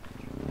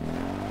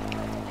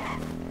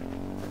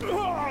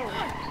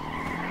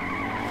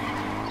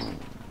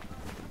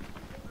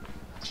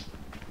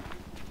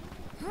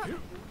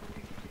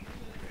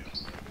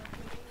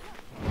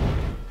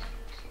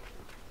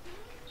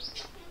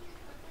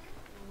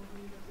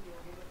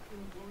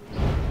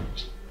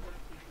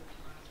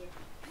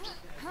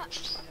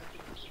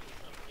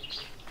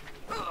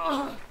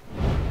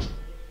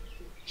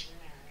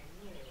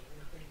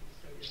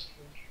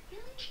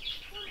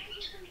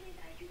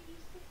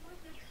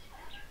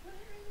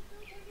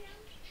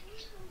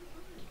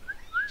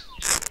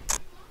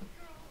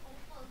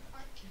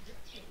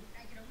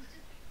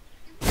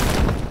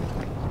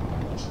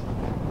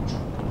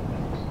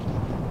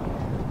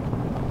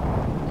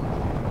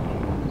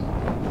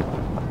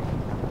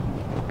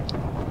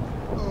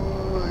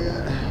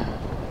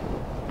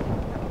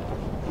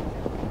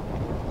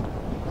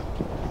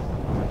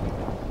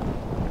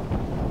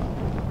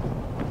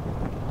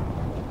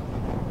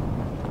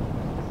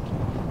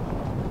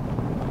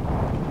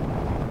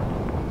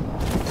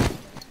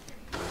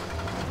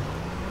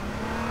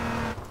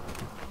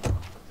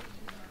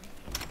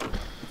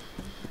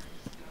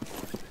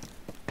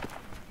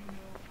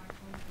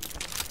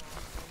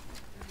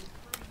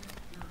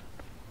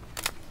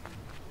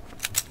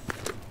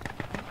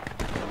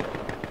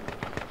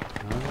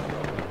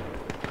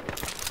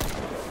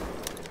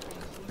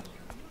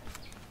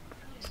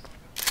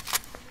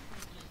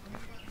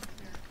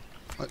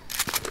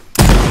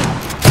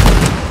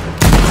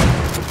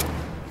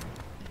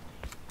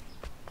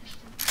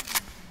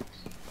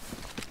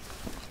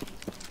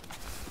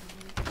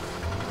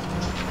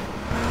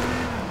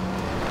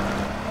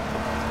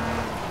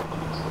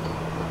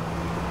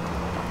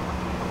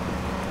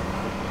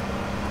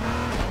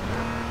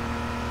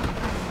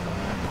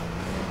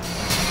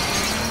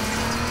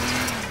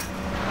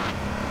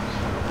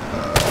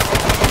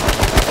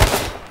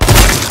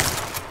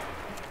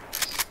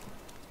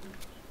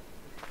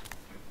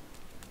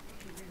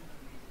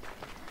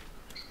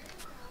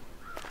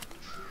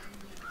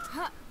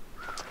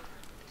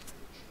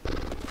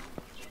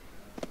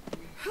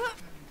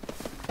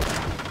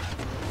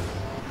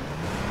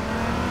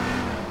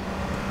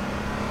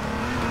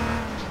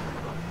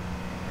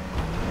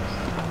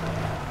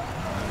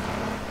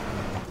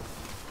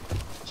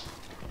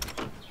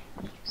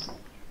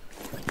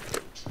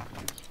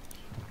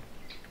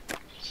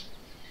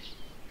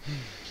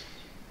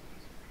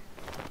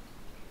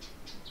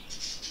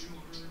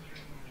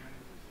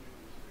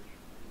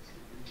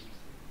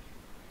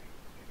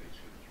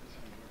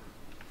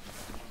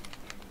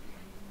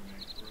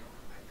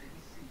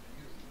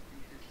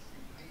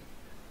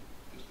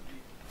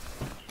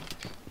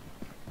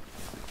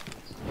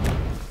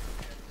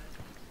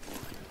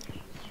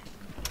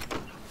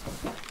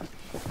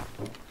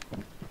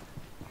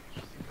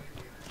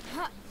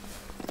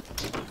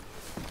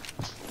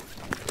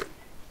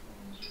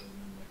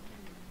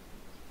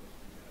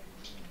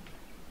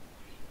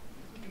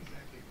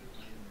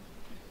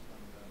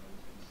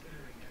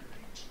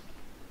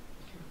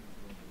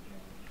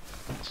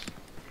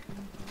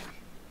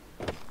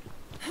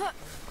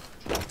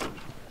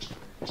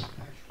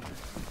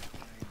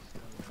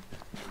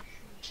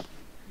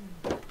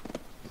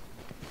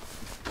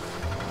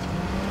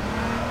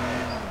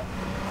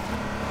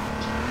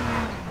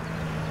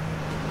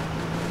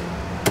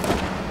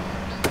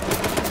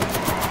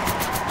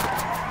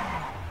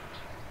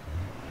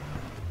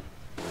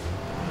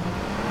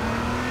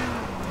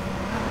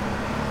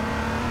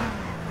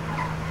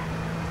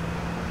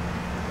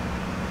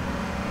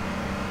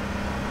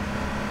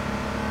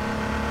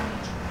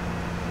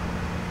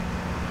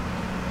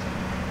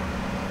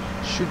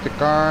 shoot the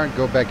car,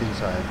 go back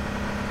inside.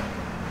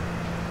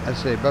 I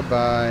say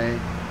bye-bye.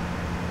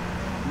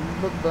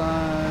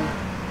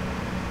 Bye-bye.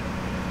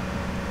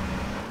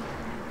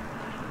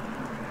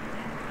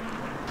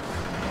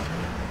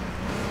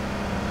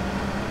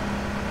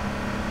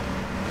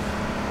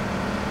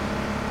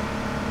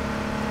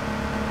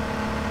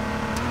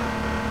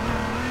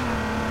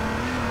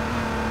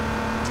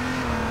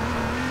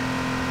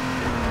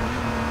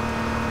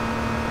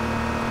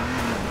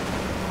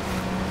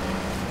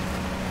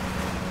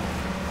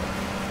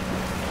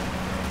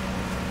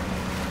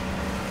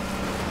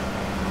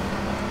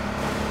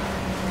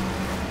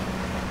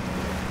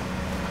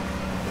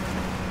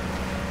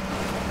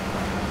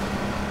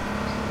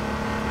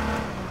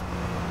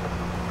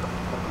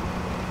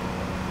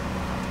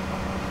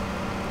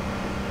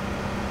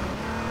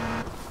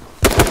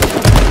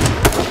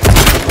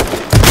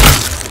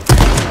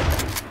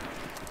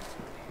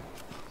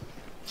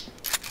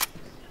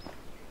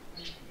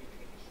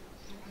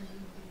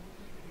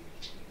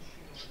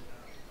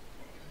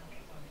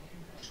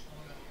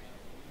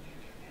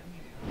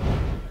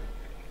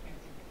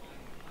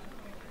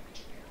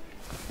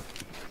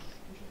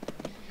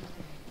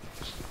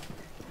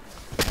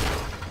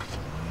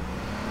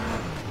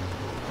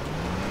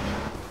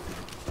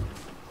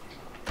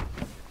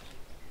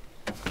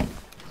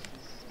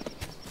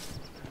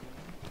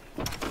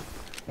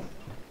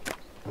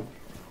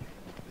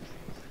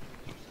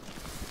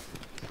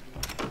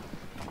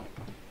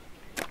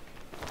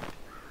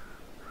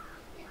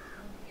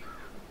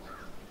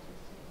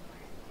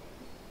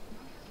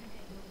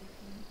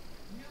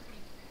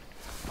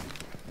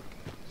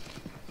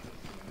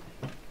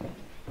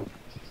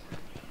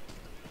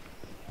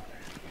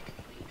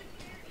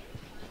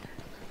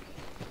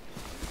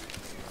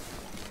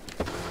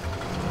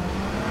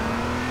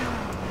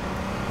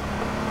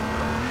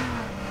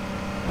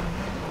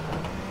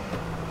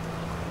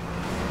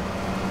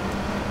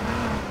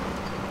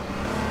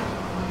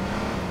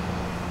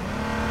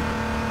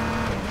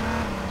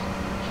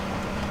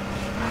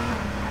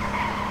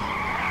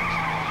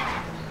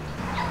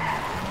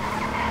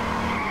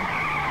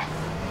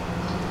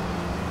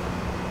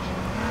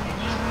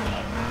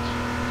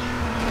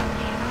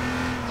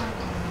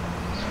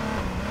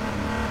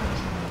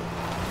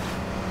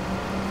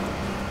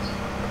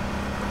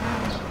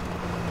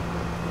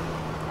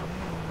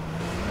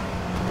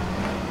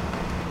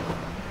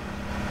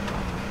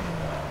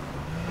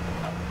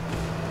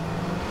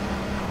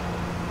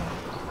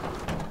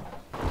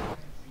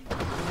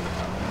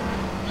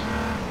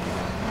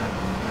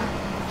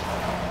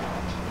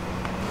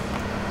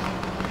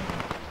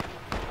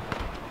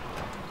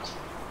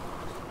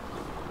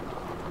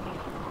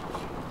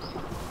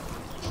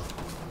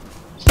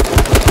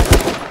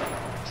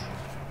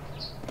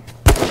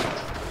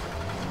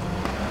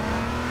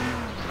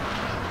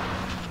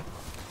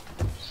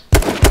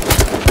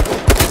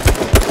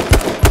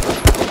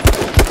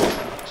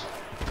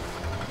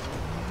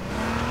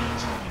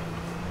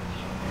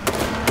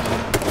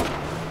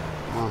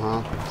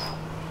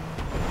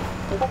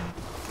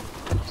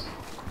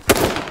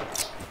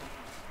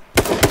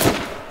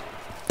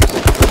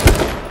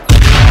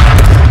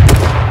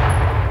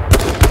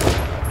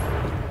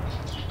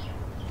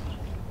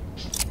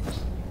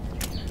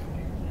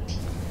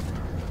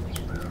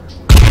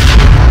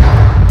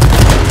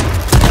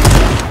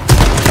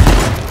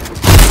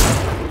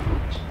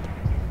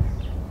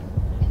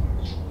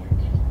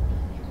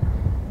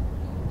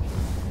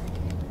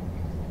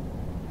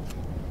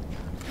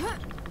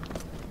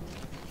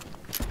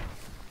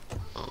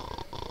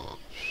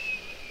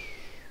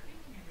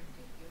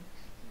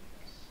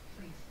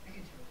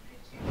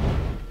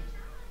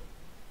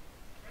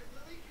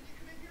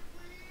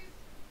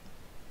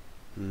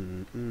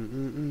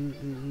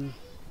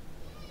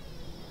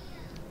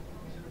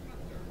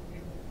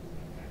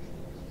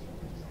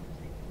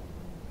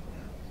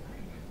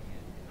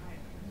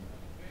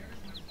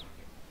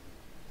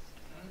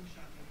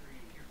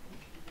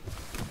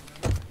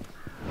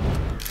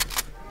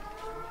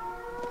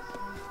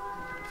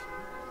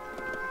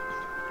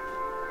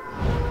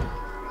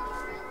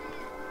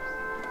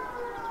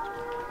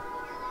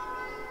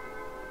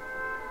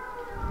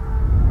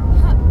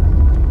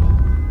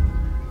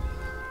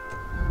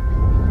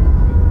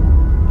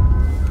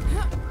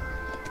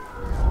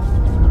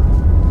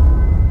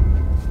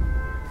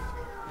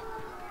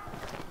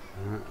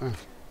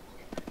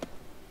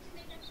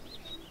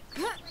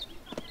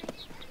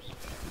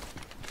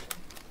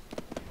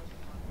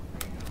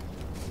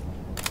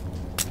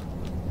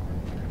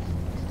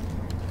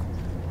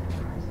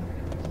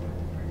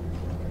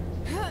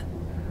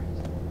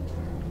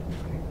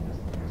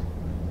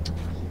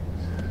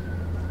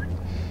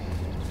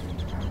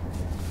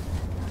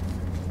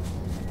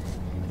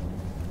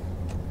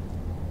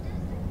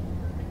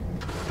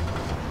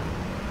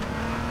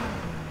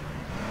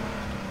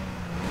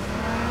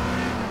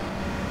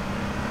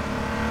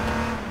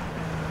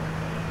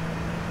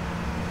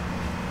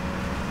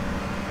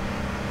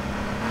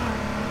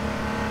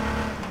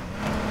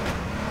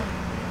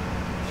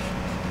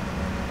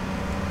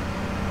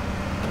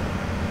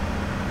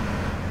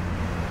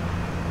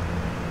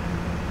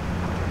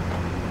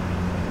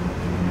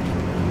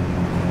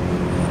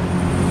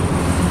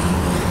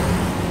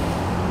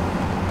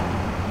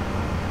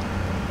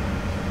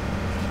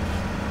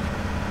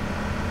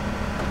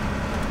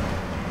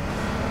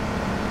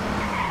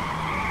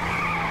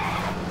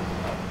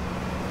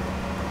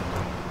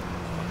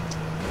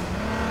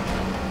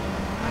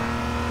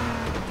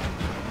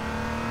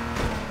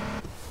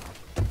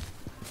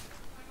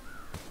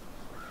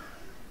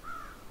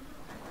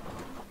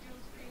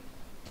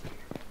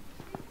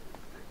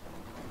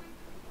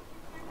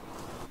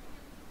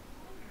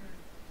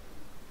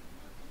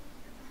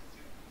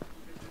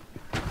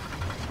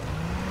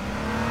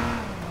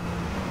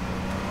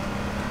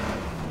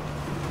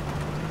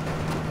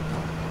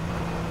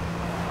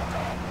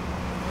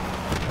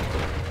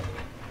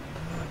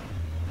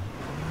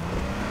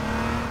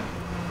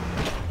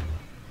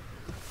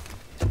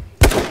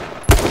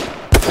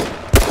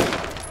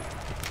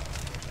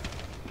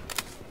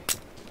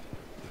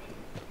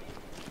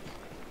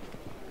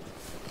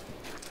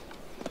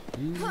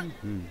 Mhm.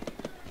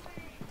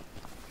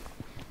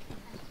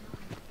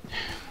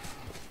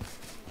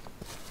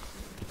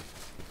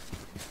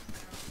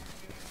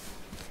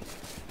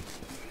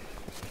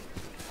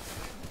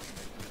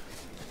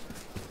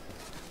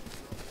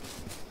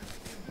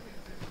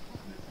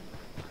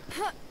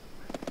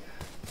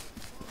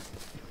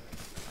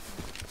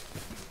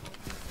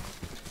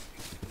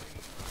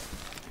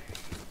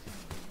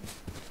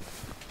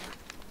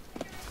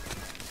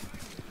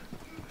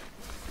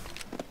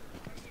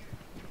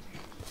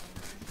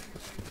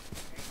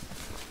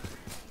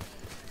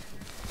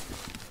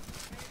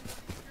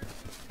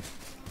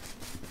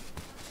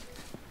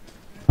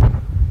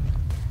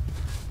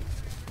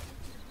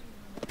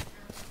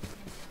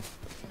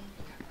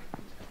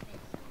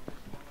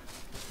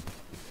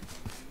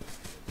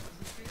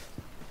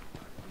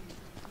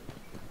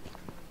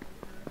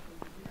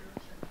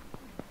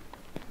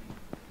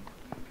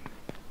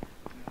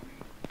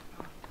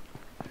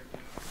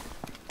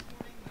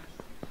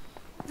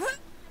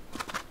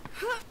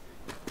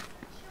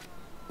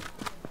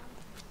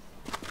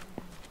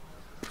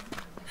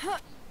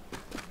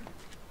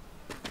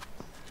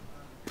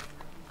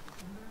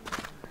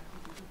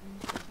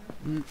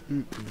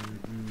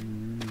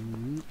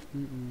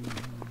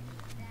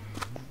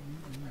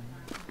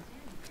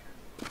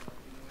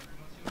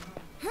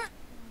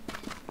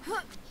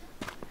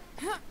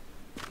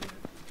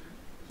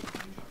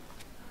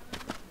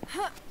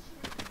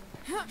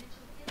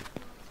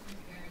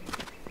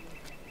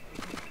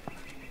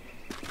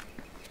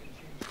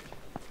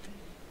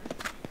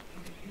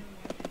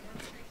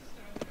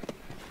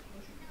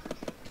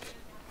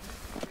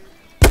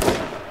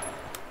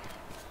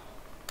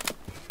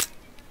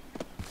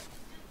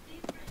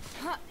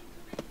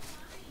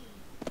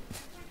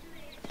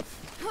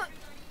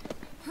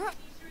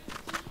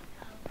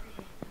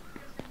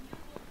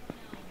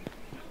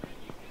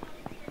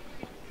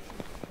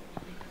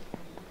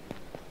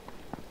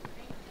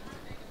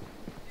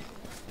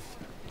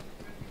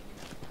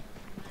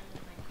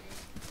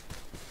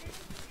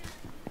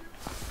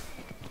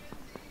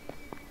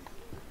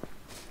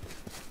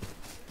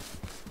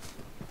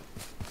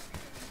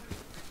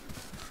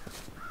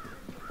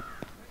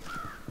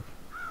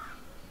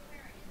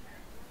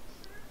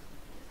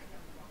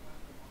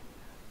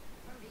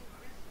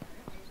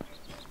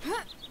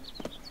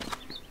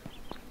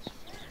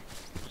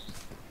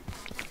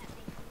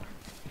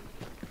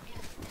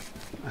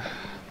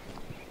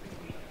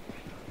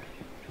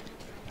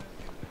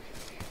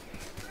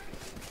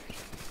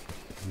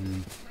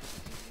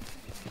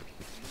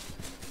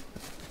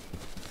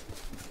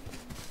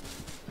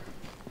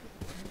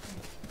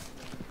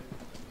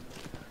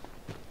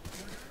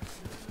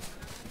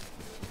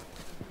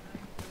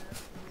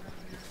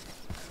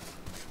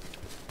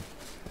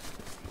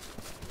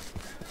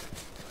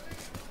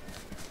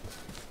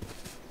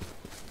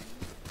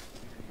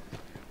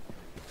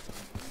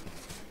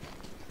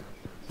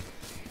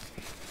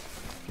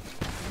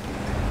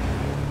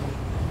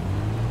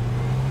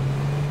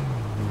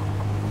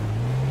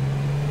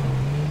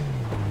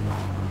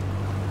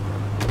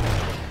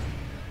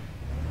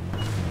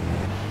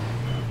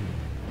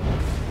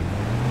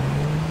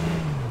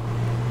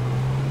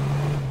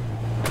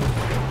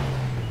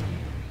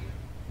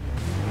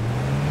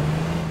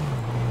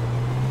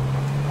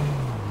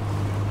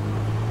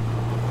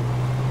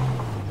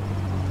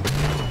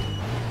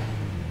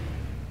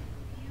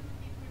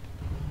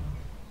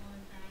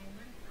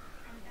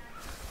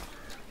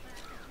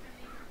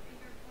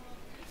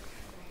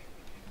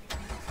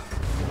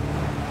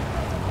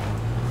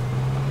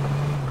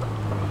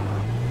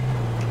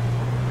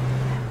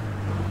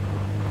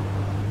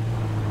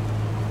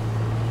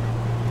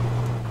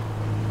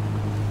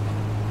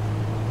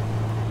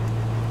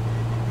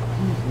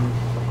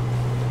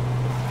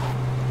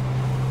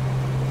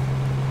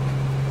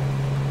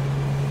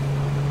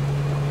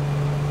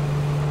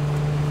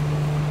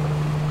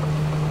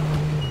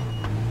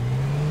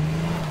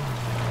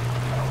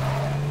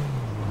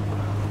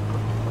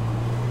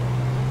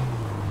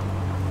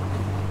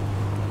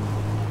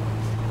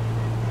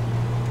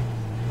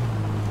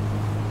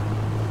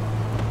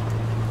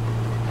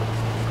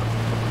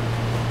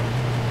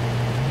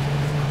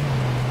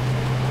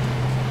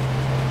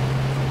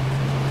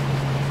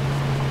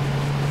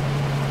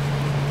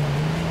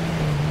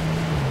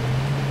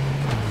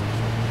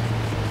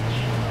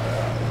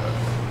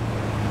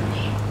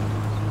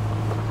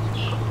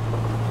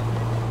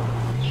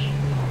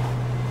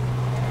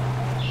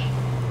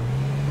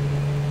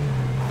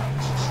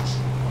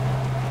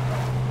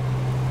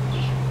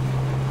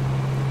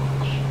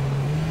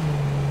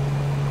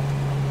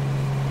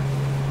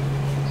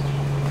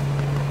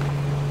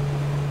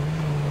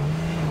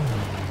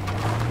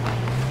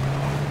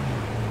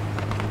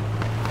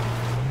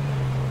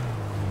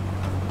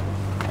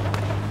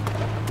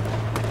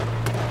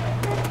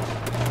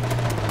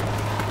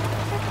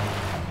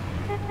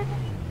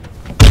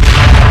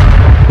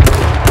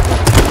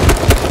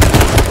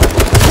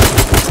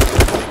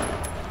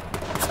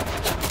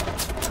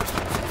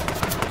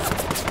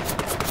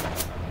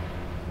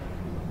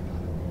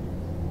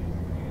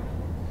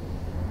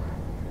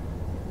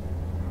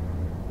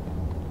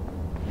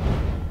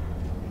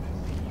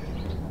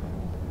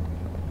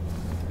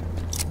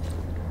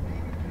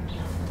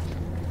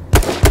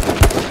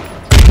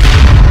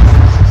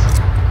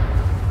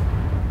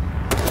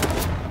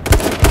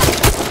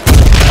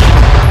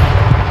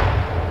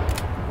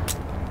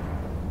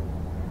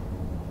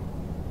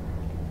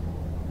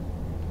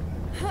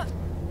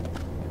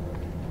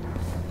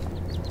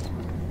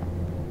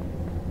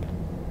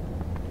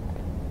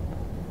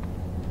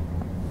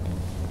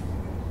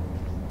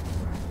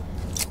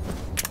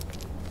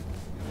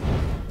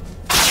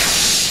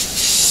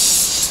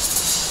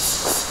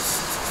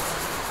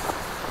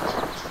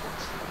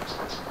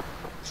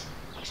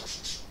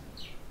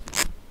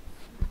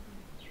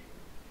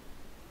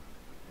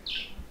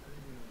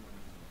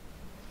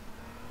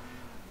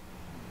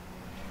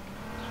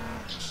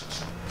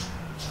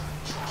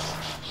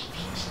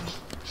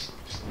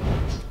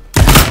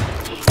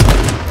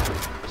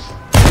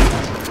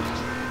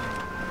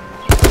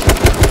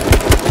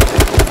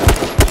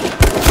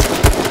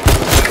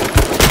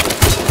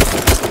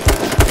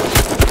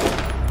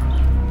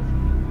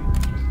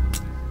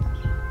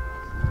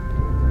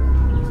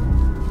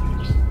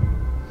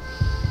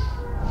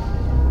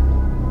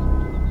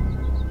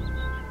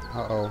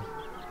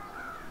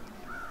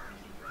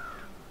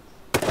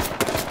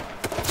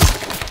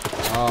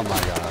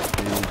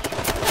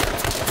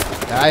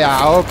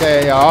 Yeah,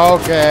 okay,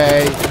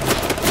 okay.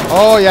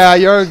 Oh yeah,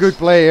 you're a good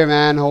player,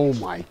 man. Oh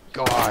my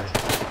god.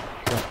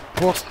 The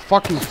poor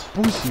fucking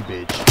pussy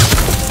bitch.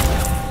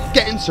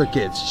 Cancer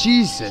kids.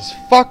 Jesus.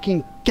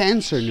 Fucking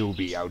cancer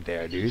newbie out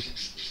there, dude.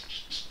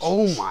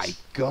 Oh my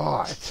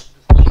god.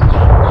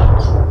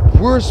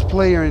 Worst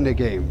player in the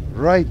game.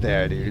 Right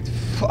there, dude.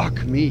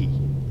 Fuck me.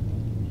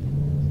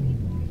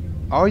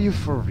 Are you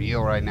for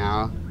real right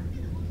now?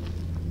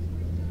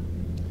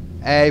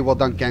 Hey, well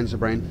done, Cancer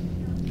Brain.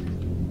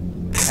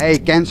 Hey,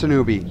 Cancer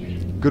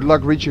newbie. Good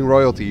luck reaching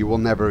royalty. You will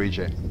never reach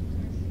it.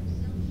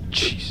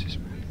 Jesus,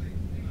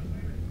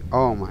 man.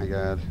 Oh my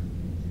god.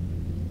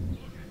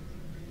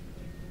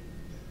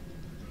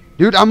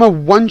 Dude, I'm a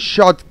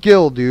one-shot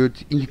kill,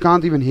 dude. You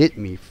can't even hit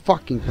me.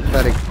 Fucking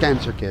pathetic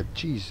cancer kid.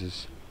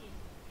 Jesus.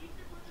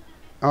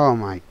 Oh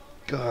my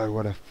god,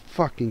 what a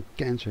fucking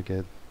cancer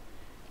kid.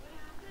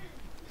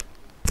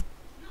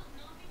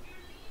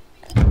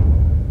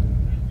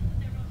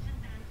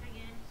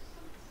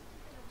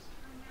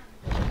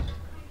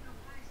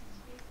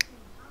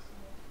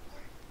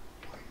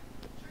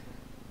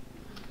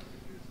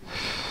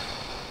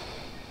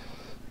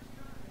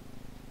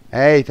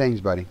 Hey, thanks,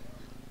 buddy.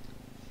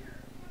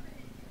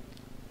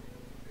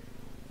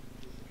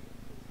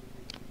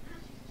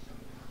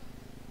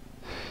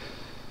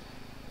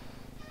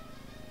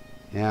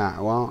 Yeah,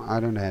 well,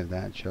 I don't have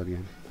that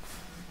shotgun.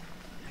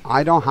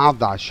 I don't have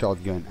that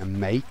shotgun,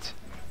 mate.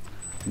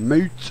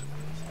 Mate.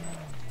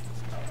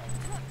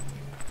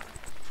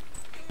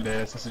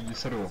 Ça c'est du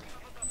salaud.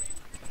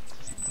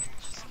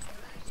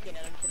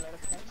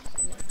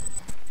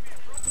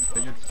 Ta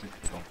gueule, tu sais,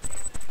 putain.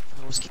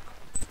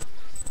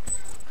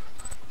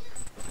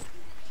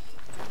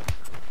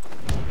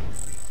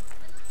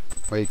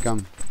 Wait,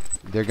 come.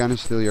 They're gonna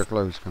steal your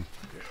clothes, come.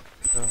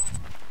 Oh.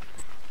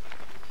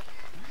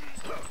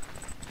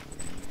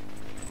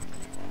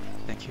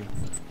 Thank you.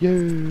 Yeah.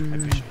 I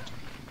appreciate it.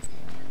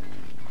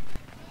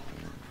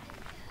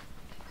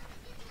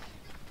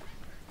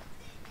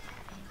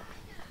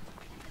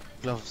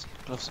 Gloves,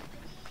 gloves.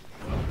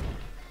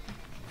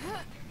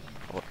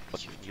 Oh,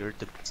 you're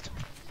the best.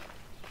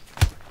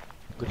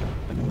 Good luck.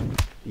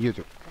 You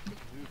too.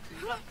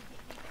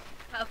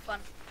 Have fun.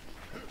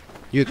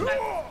 You too.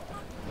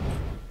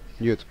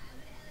 You too.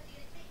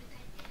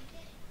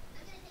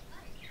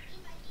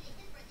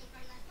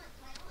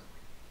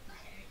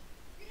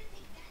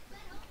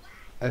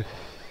 Man.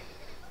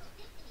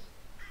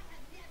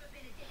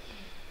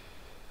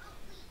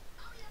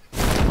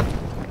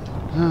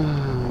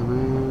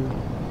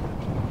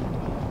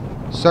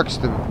 Sucks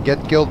to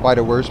get killed by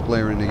the worst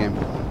player in the game.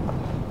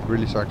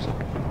 Really sucks.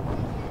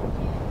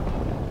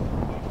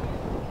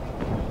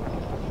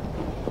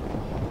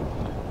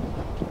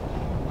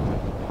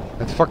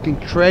 That fucking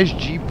trash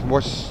jeep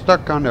was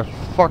stuck on the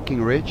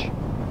fucking ridge.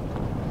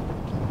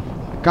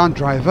 Can't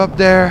drive up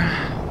there.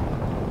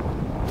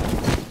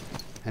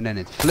 And then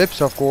it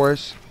flips, of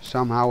course.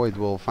 Somehow it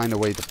will find a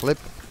way to flip.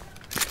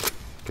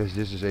 Because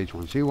this is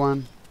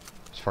H1Z1.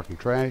 It's fucking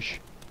trash.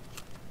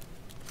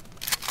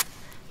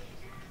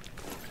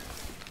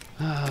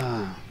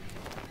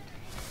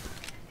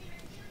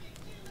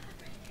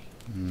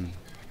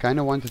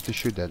 Kinda wanted to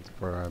shoot that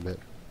for a bit.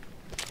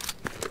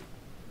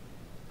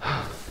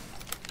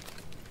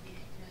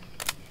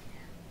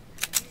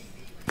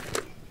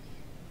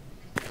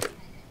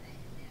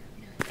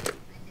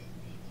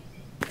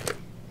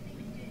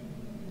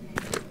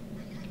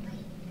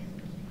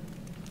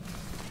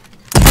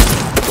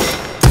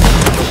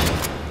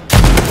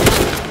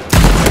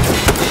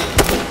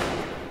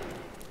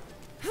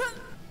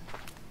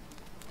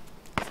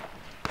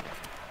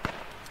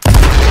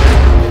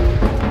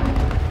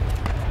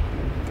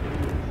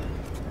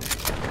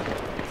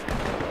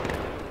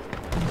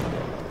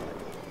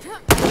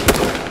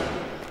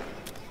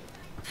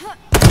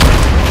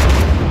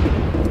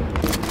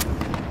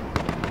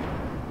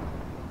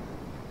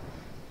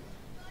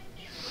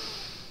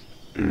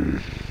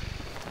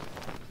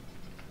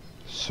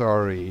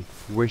 Sorry,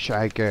 wish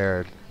I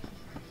cared.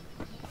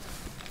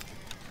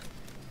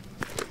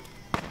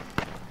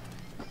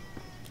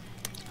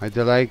 How'd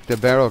you like the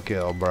barrel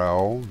kill,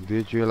 bro?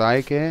 Did you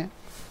like it?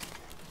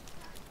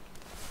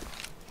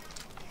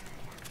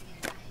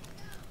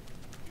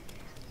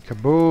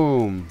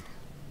 Kaboom!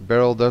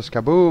 Barrel does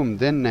kaboom,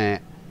 didn't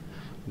it?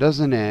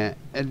 Doesn't it?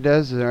 It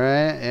does,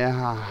 right?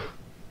 Yeah.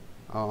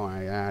 Oh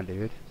my god,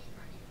 dude.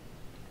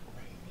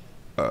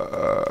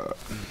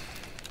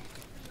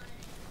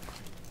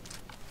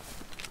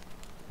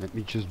 Let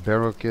me just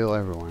barrel kill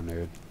everyone,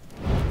 dude.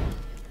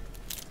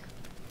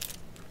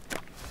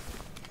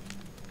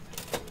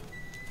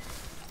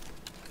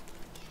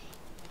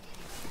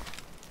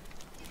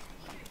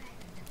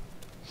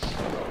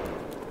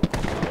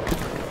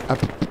 Up.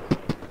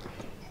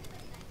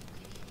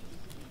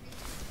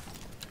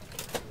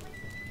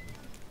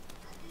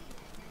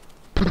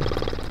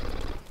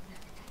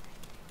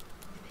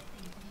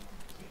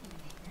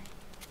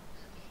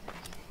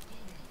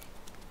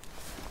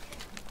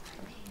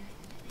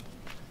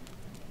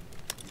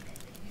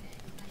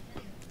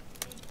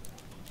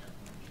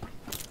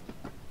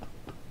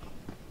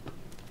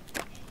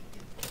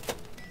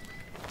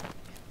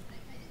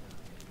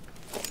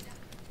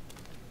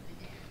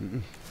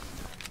 Mm-mm.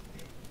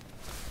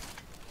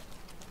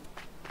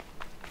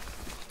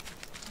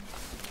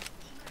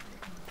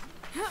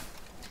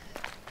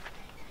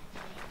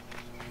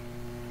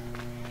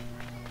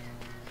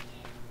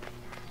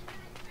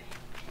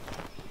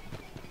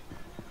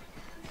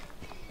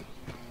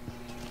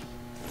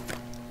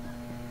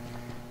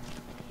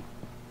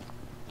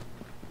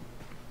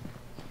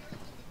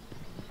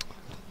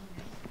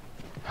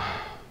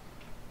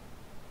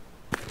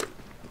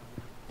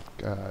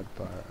 God,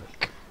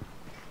 bark.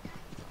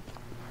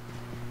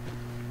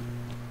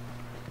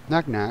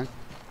 Knock knock.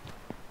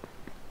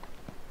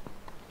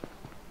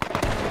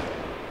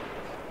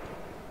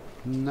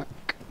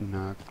 Knock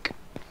knock.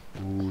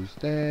 Who's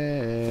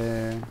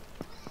there?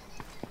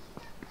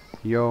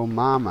 Yo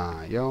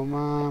mama, yo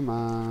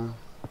mama.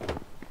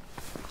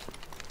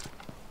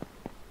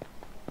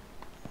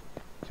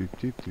 Toot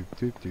toot toot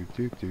toot toot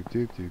toot toot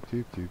toot toot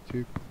toot toot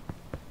toot.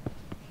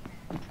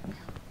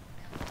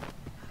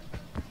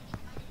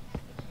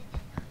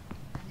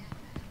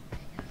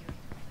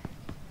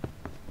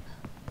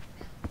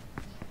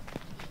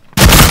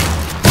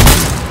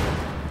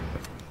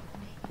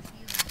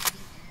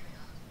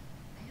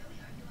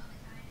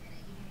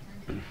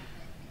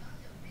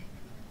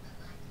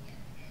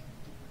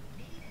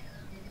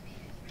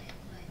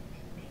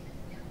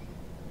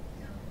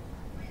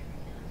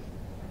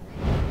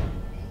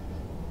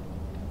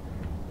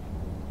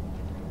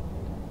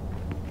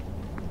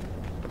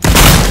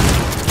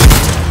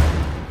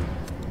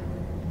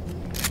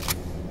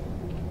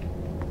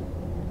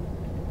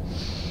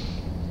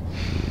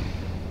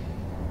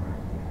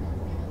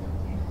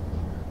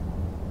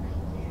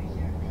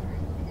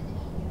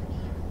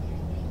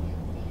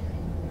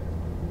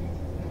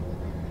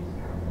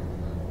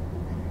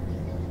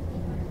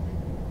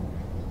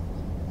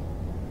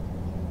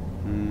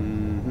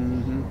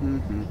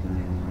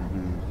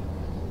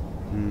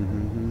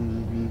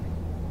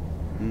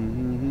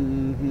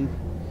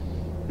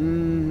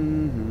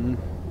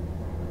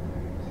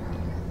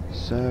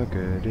 Suck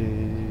a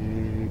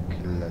dick,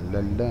 la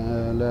la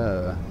la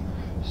la.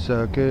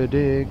 Suck a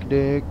dick,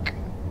 dick,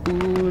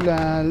 ooh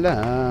la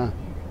la,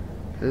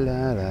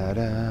 la la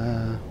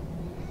la.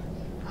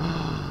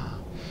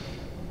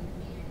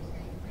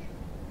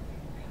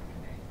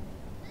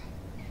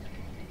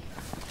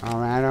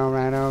 Alright,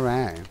 alright,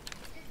 alright.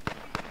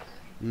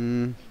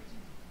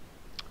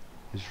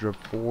 Let's drop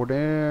 4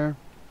 there.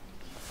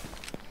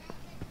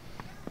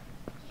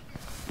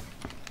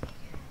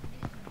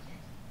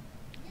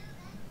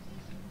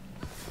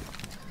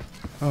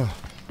 Oh.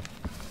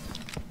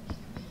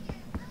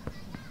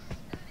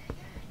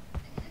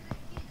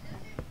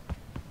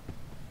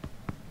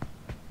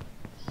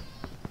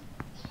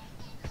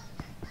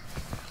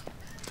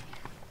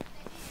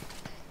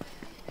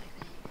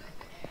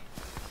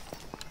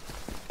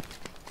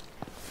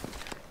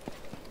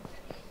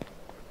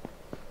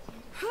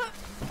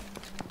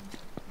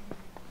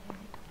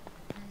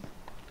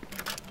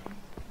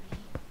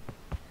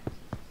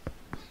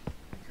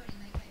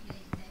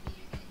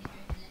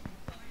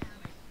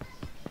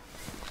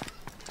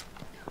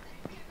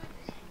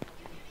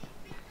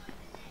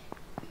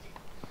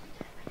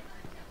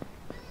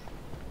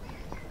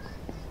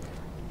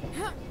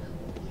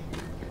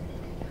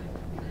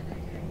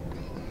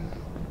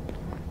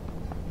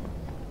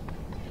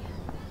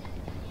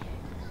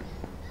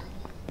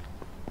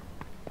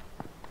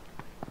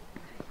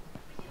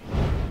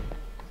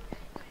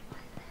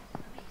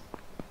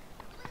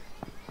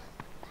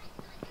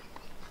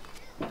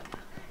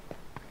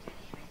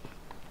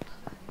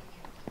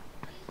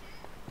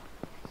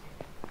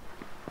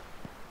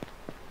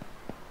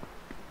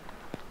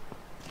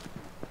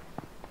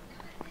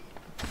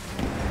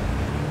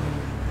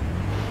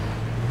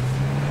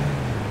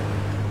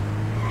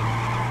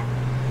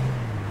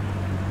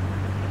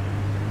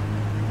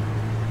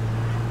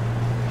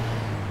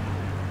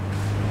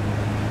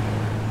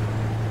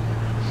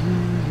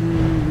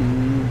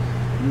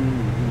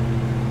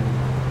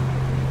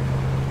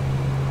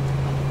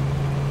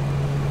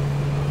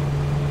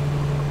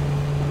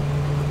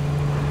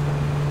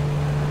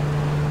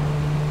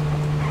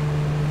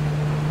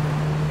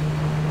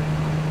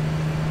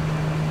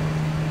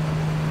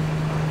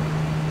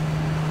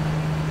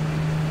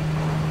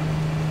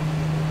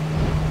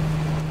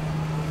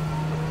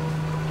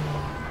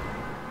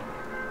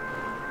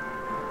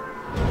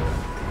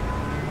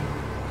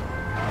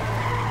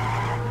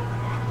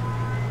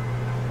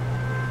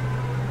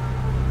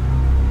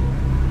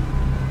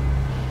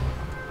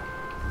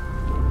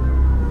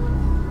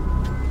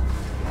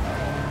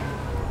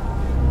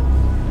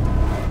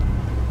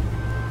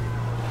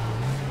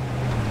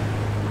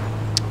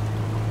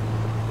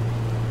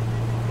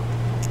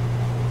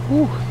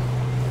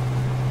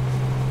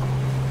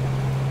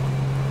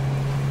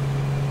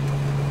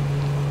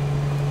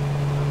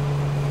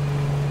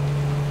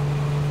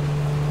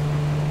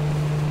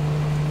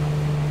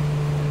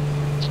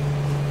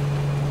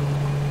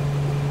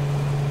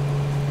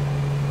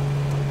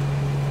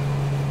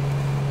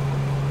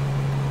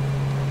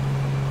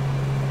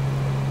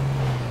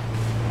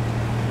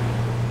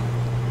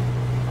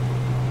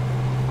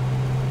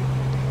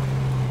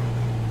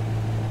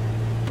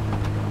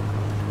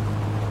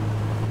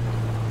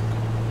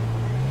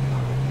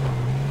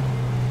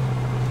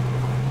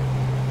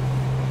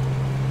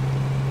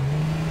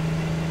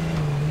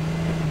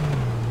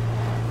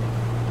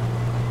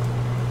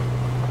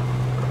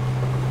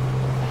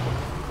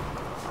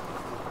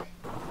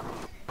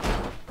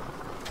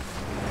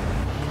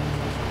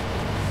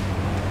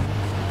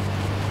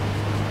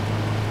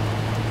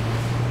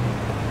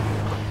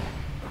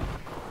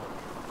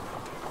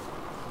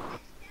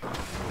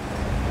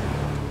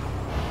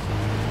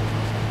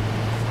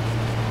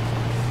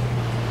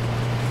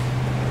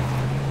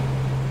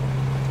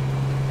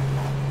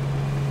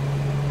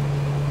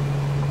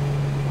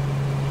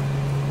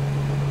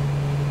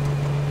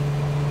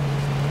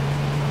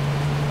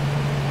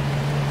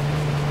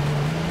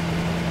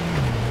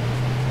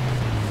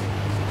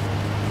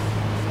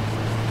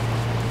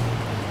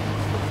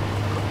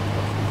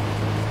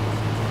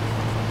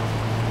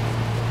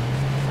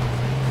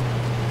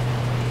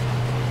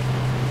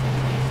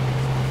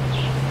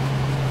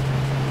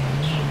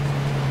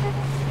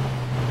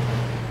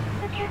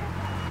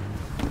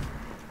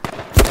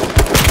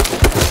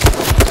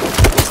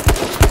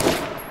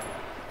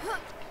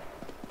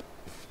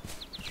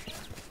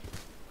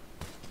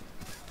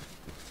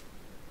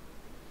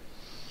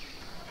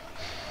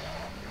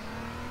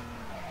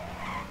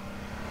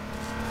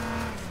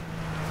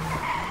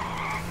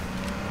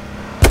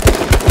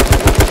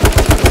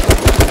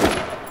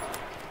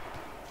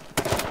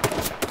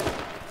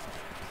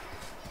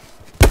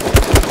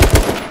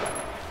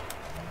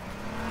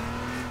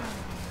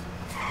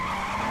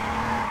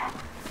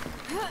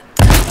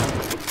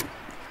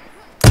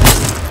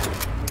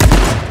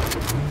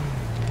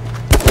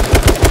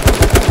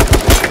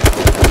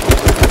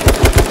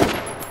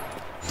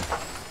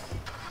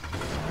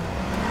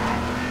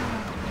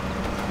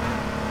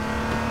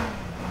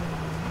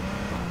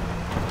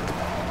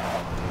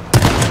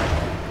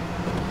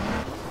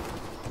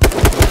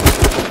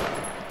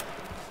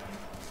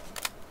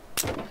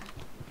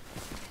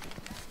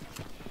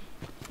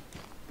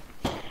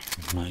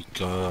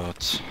 god.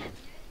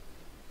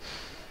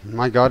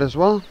 My god as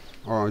well?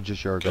 Or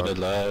just your Get god?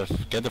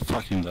 alive. Get a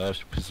fucking life,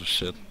 you piece of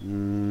shit.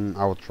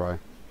 I will try.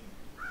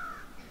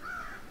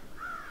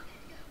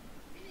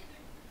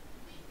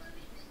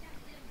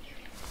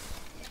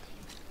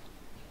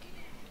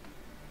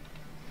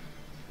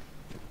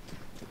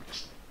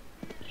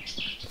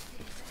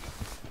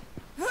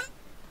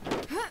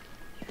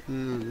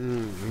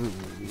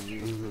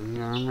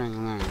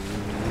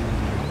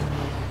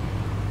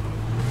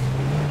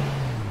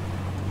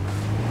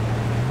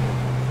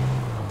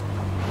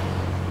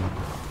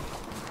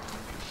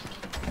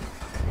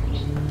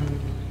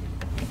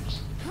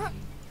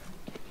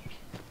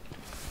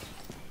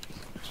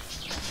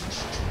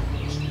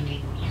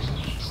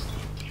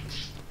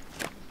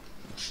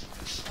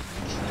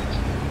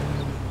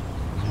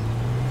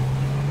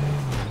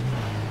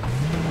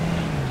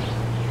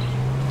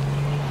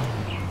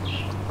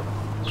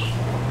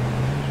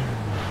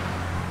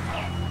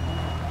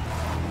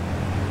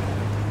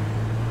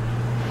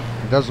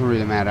 Doesn't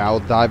really matter. I'll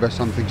die by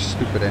something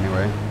stupid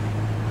anyway.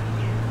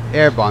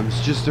 Air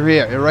bombs, just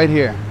here, right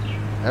here.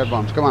 Air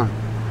bombs, come on.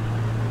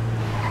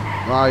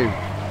 Where are you?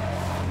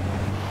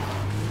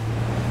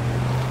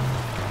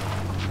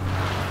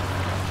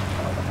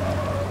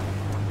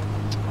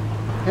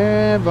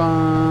 Air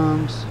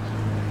bombs.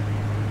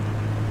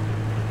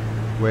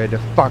 Where the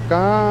fuck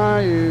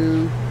are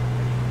you?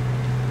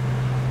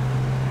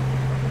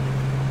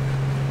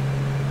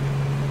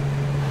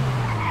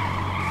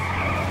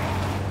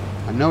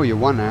 I know you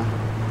won now.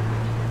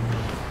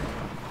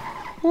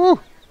 Woo!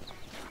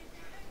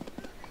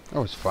 That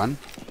was fun.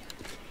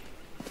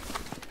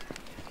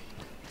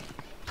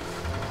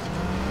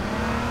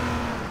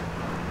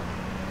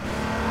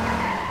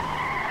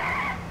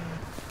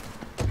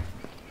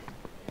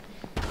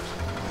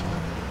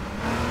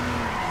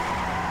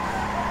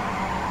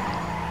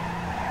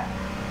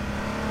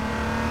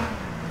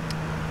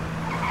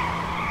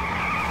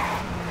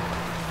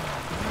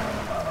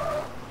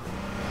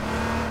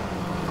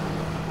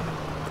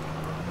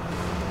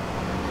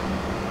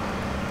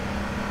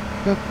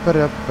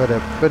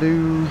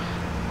 Ba-da-ba-da-ba-doo.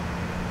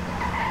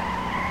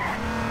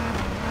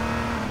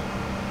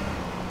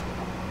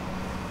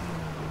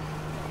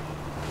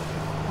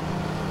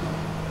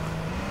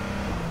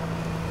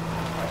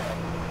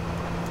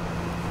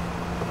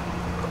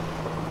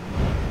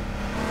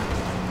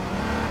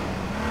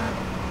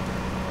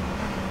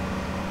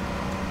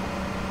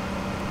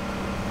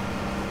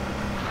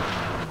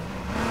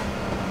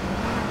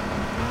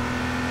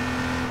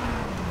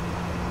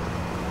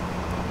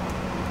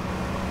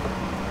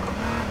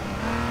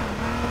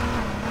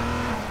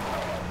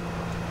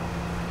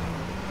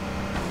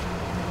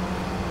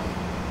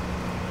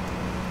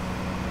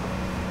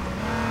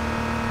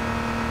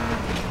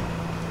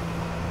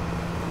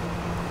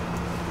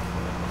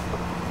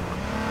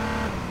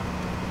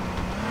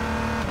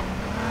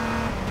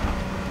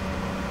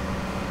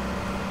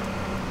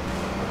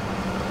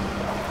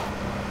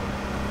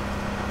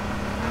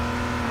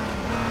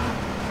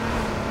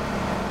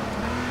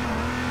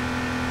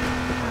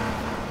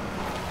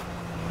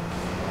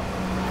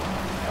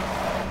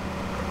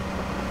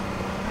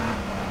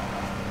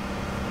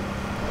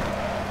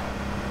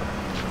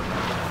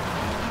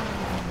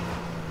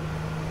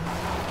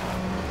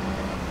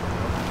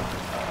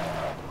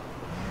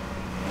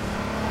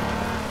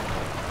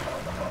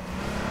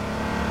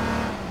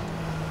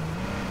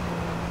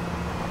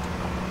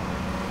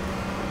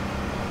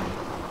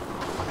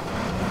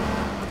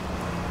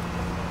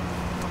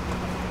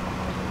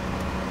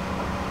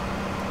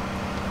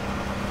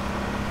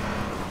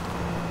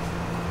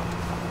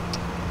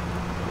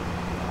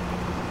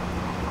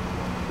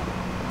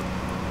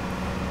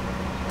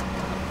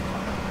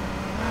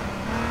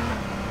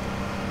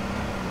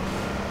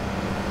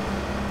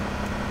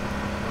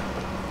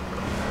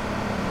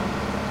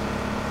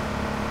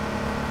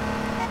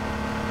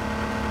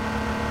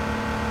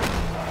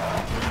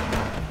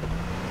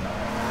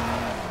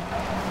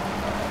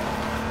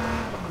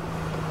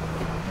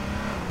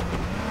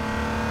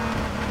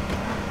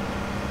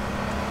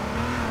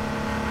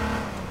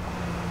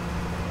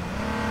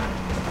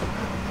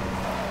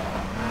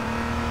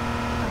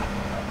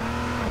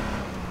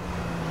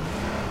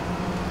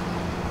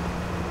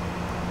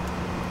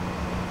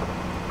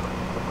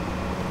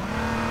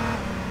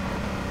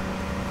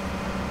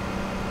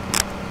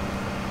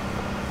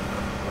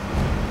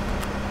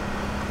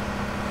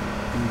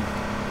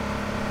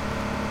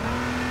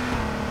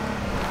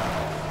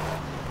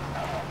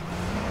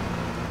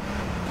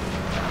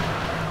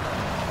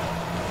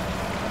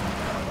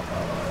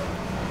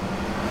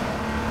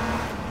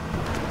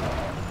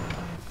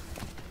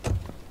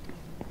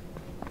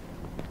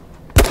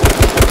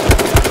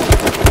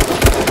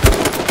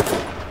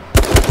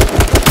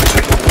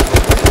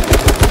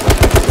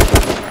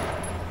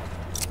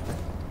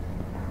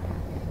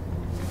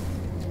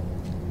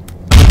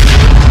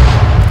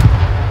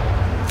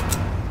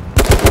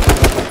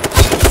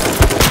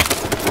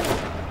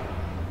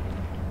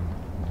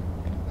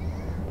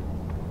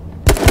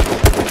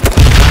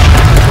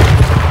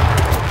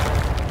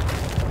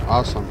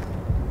 Awesome.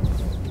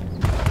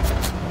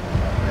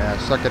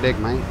 Suck a dick,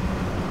 man.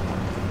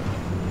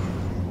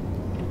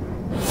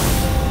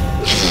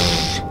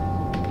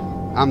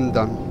 I'm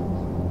done.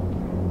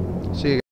 See you guys.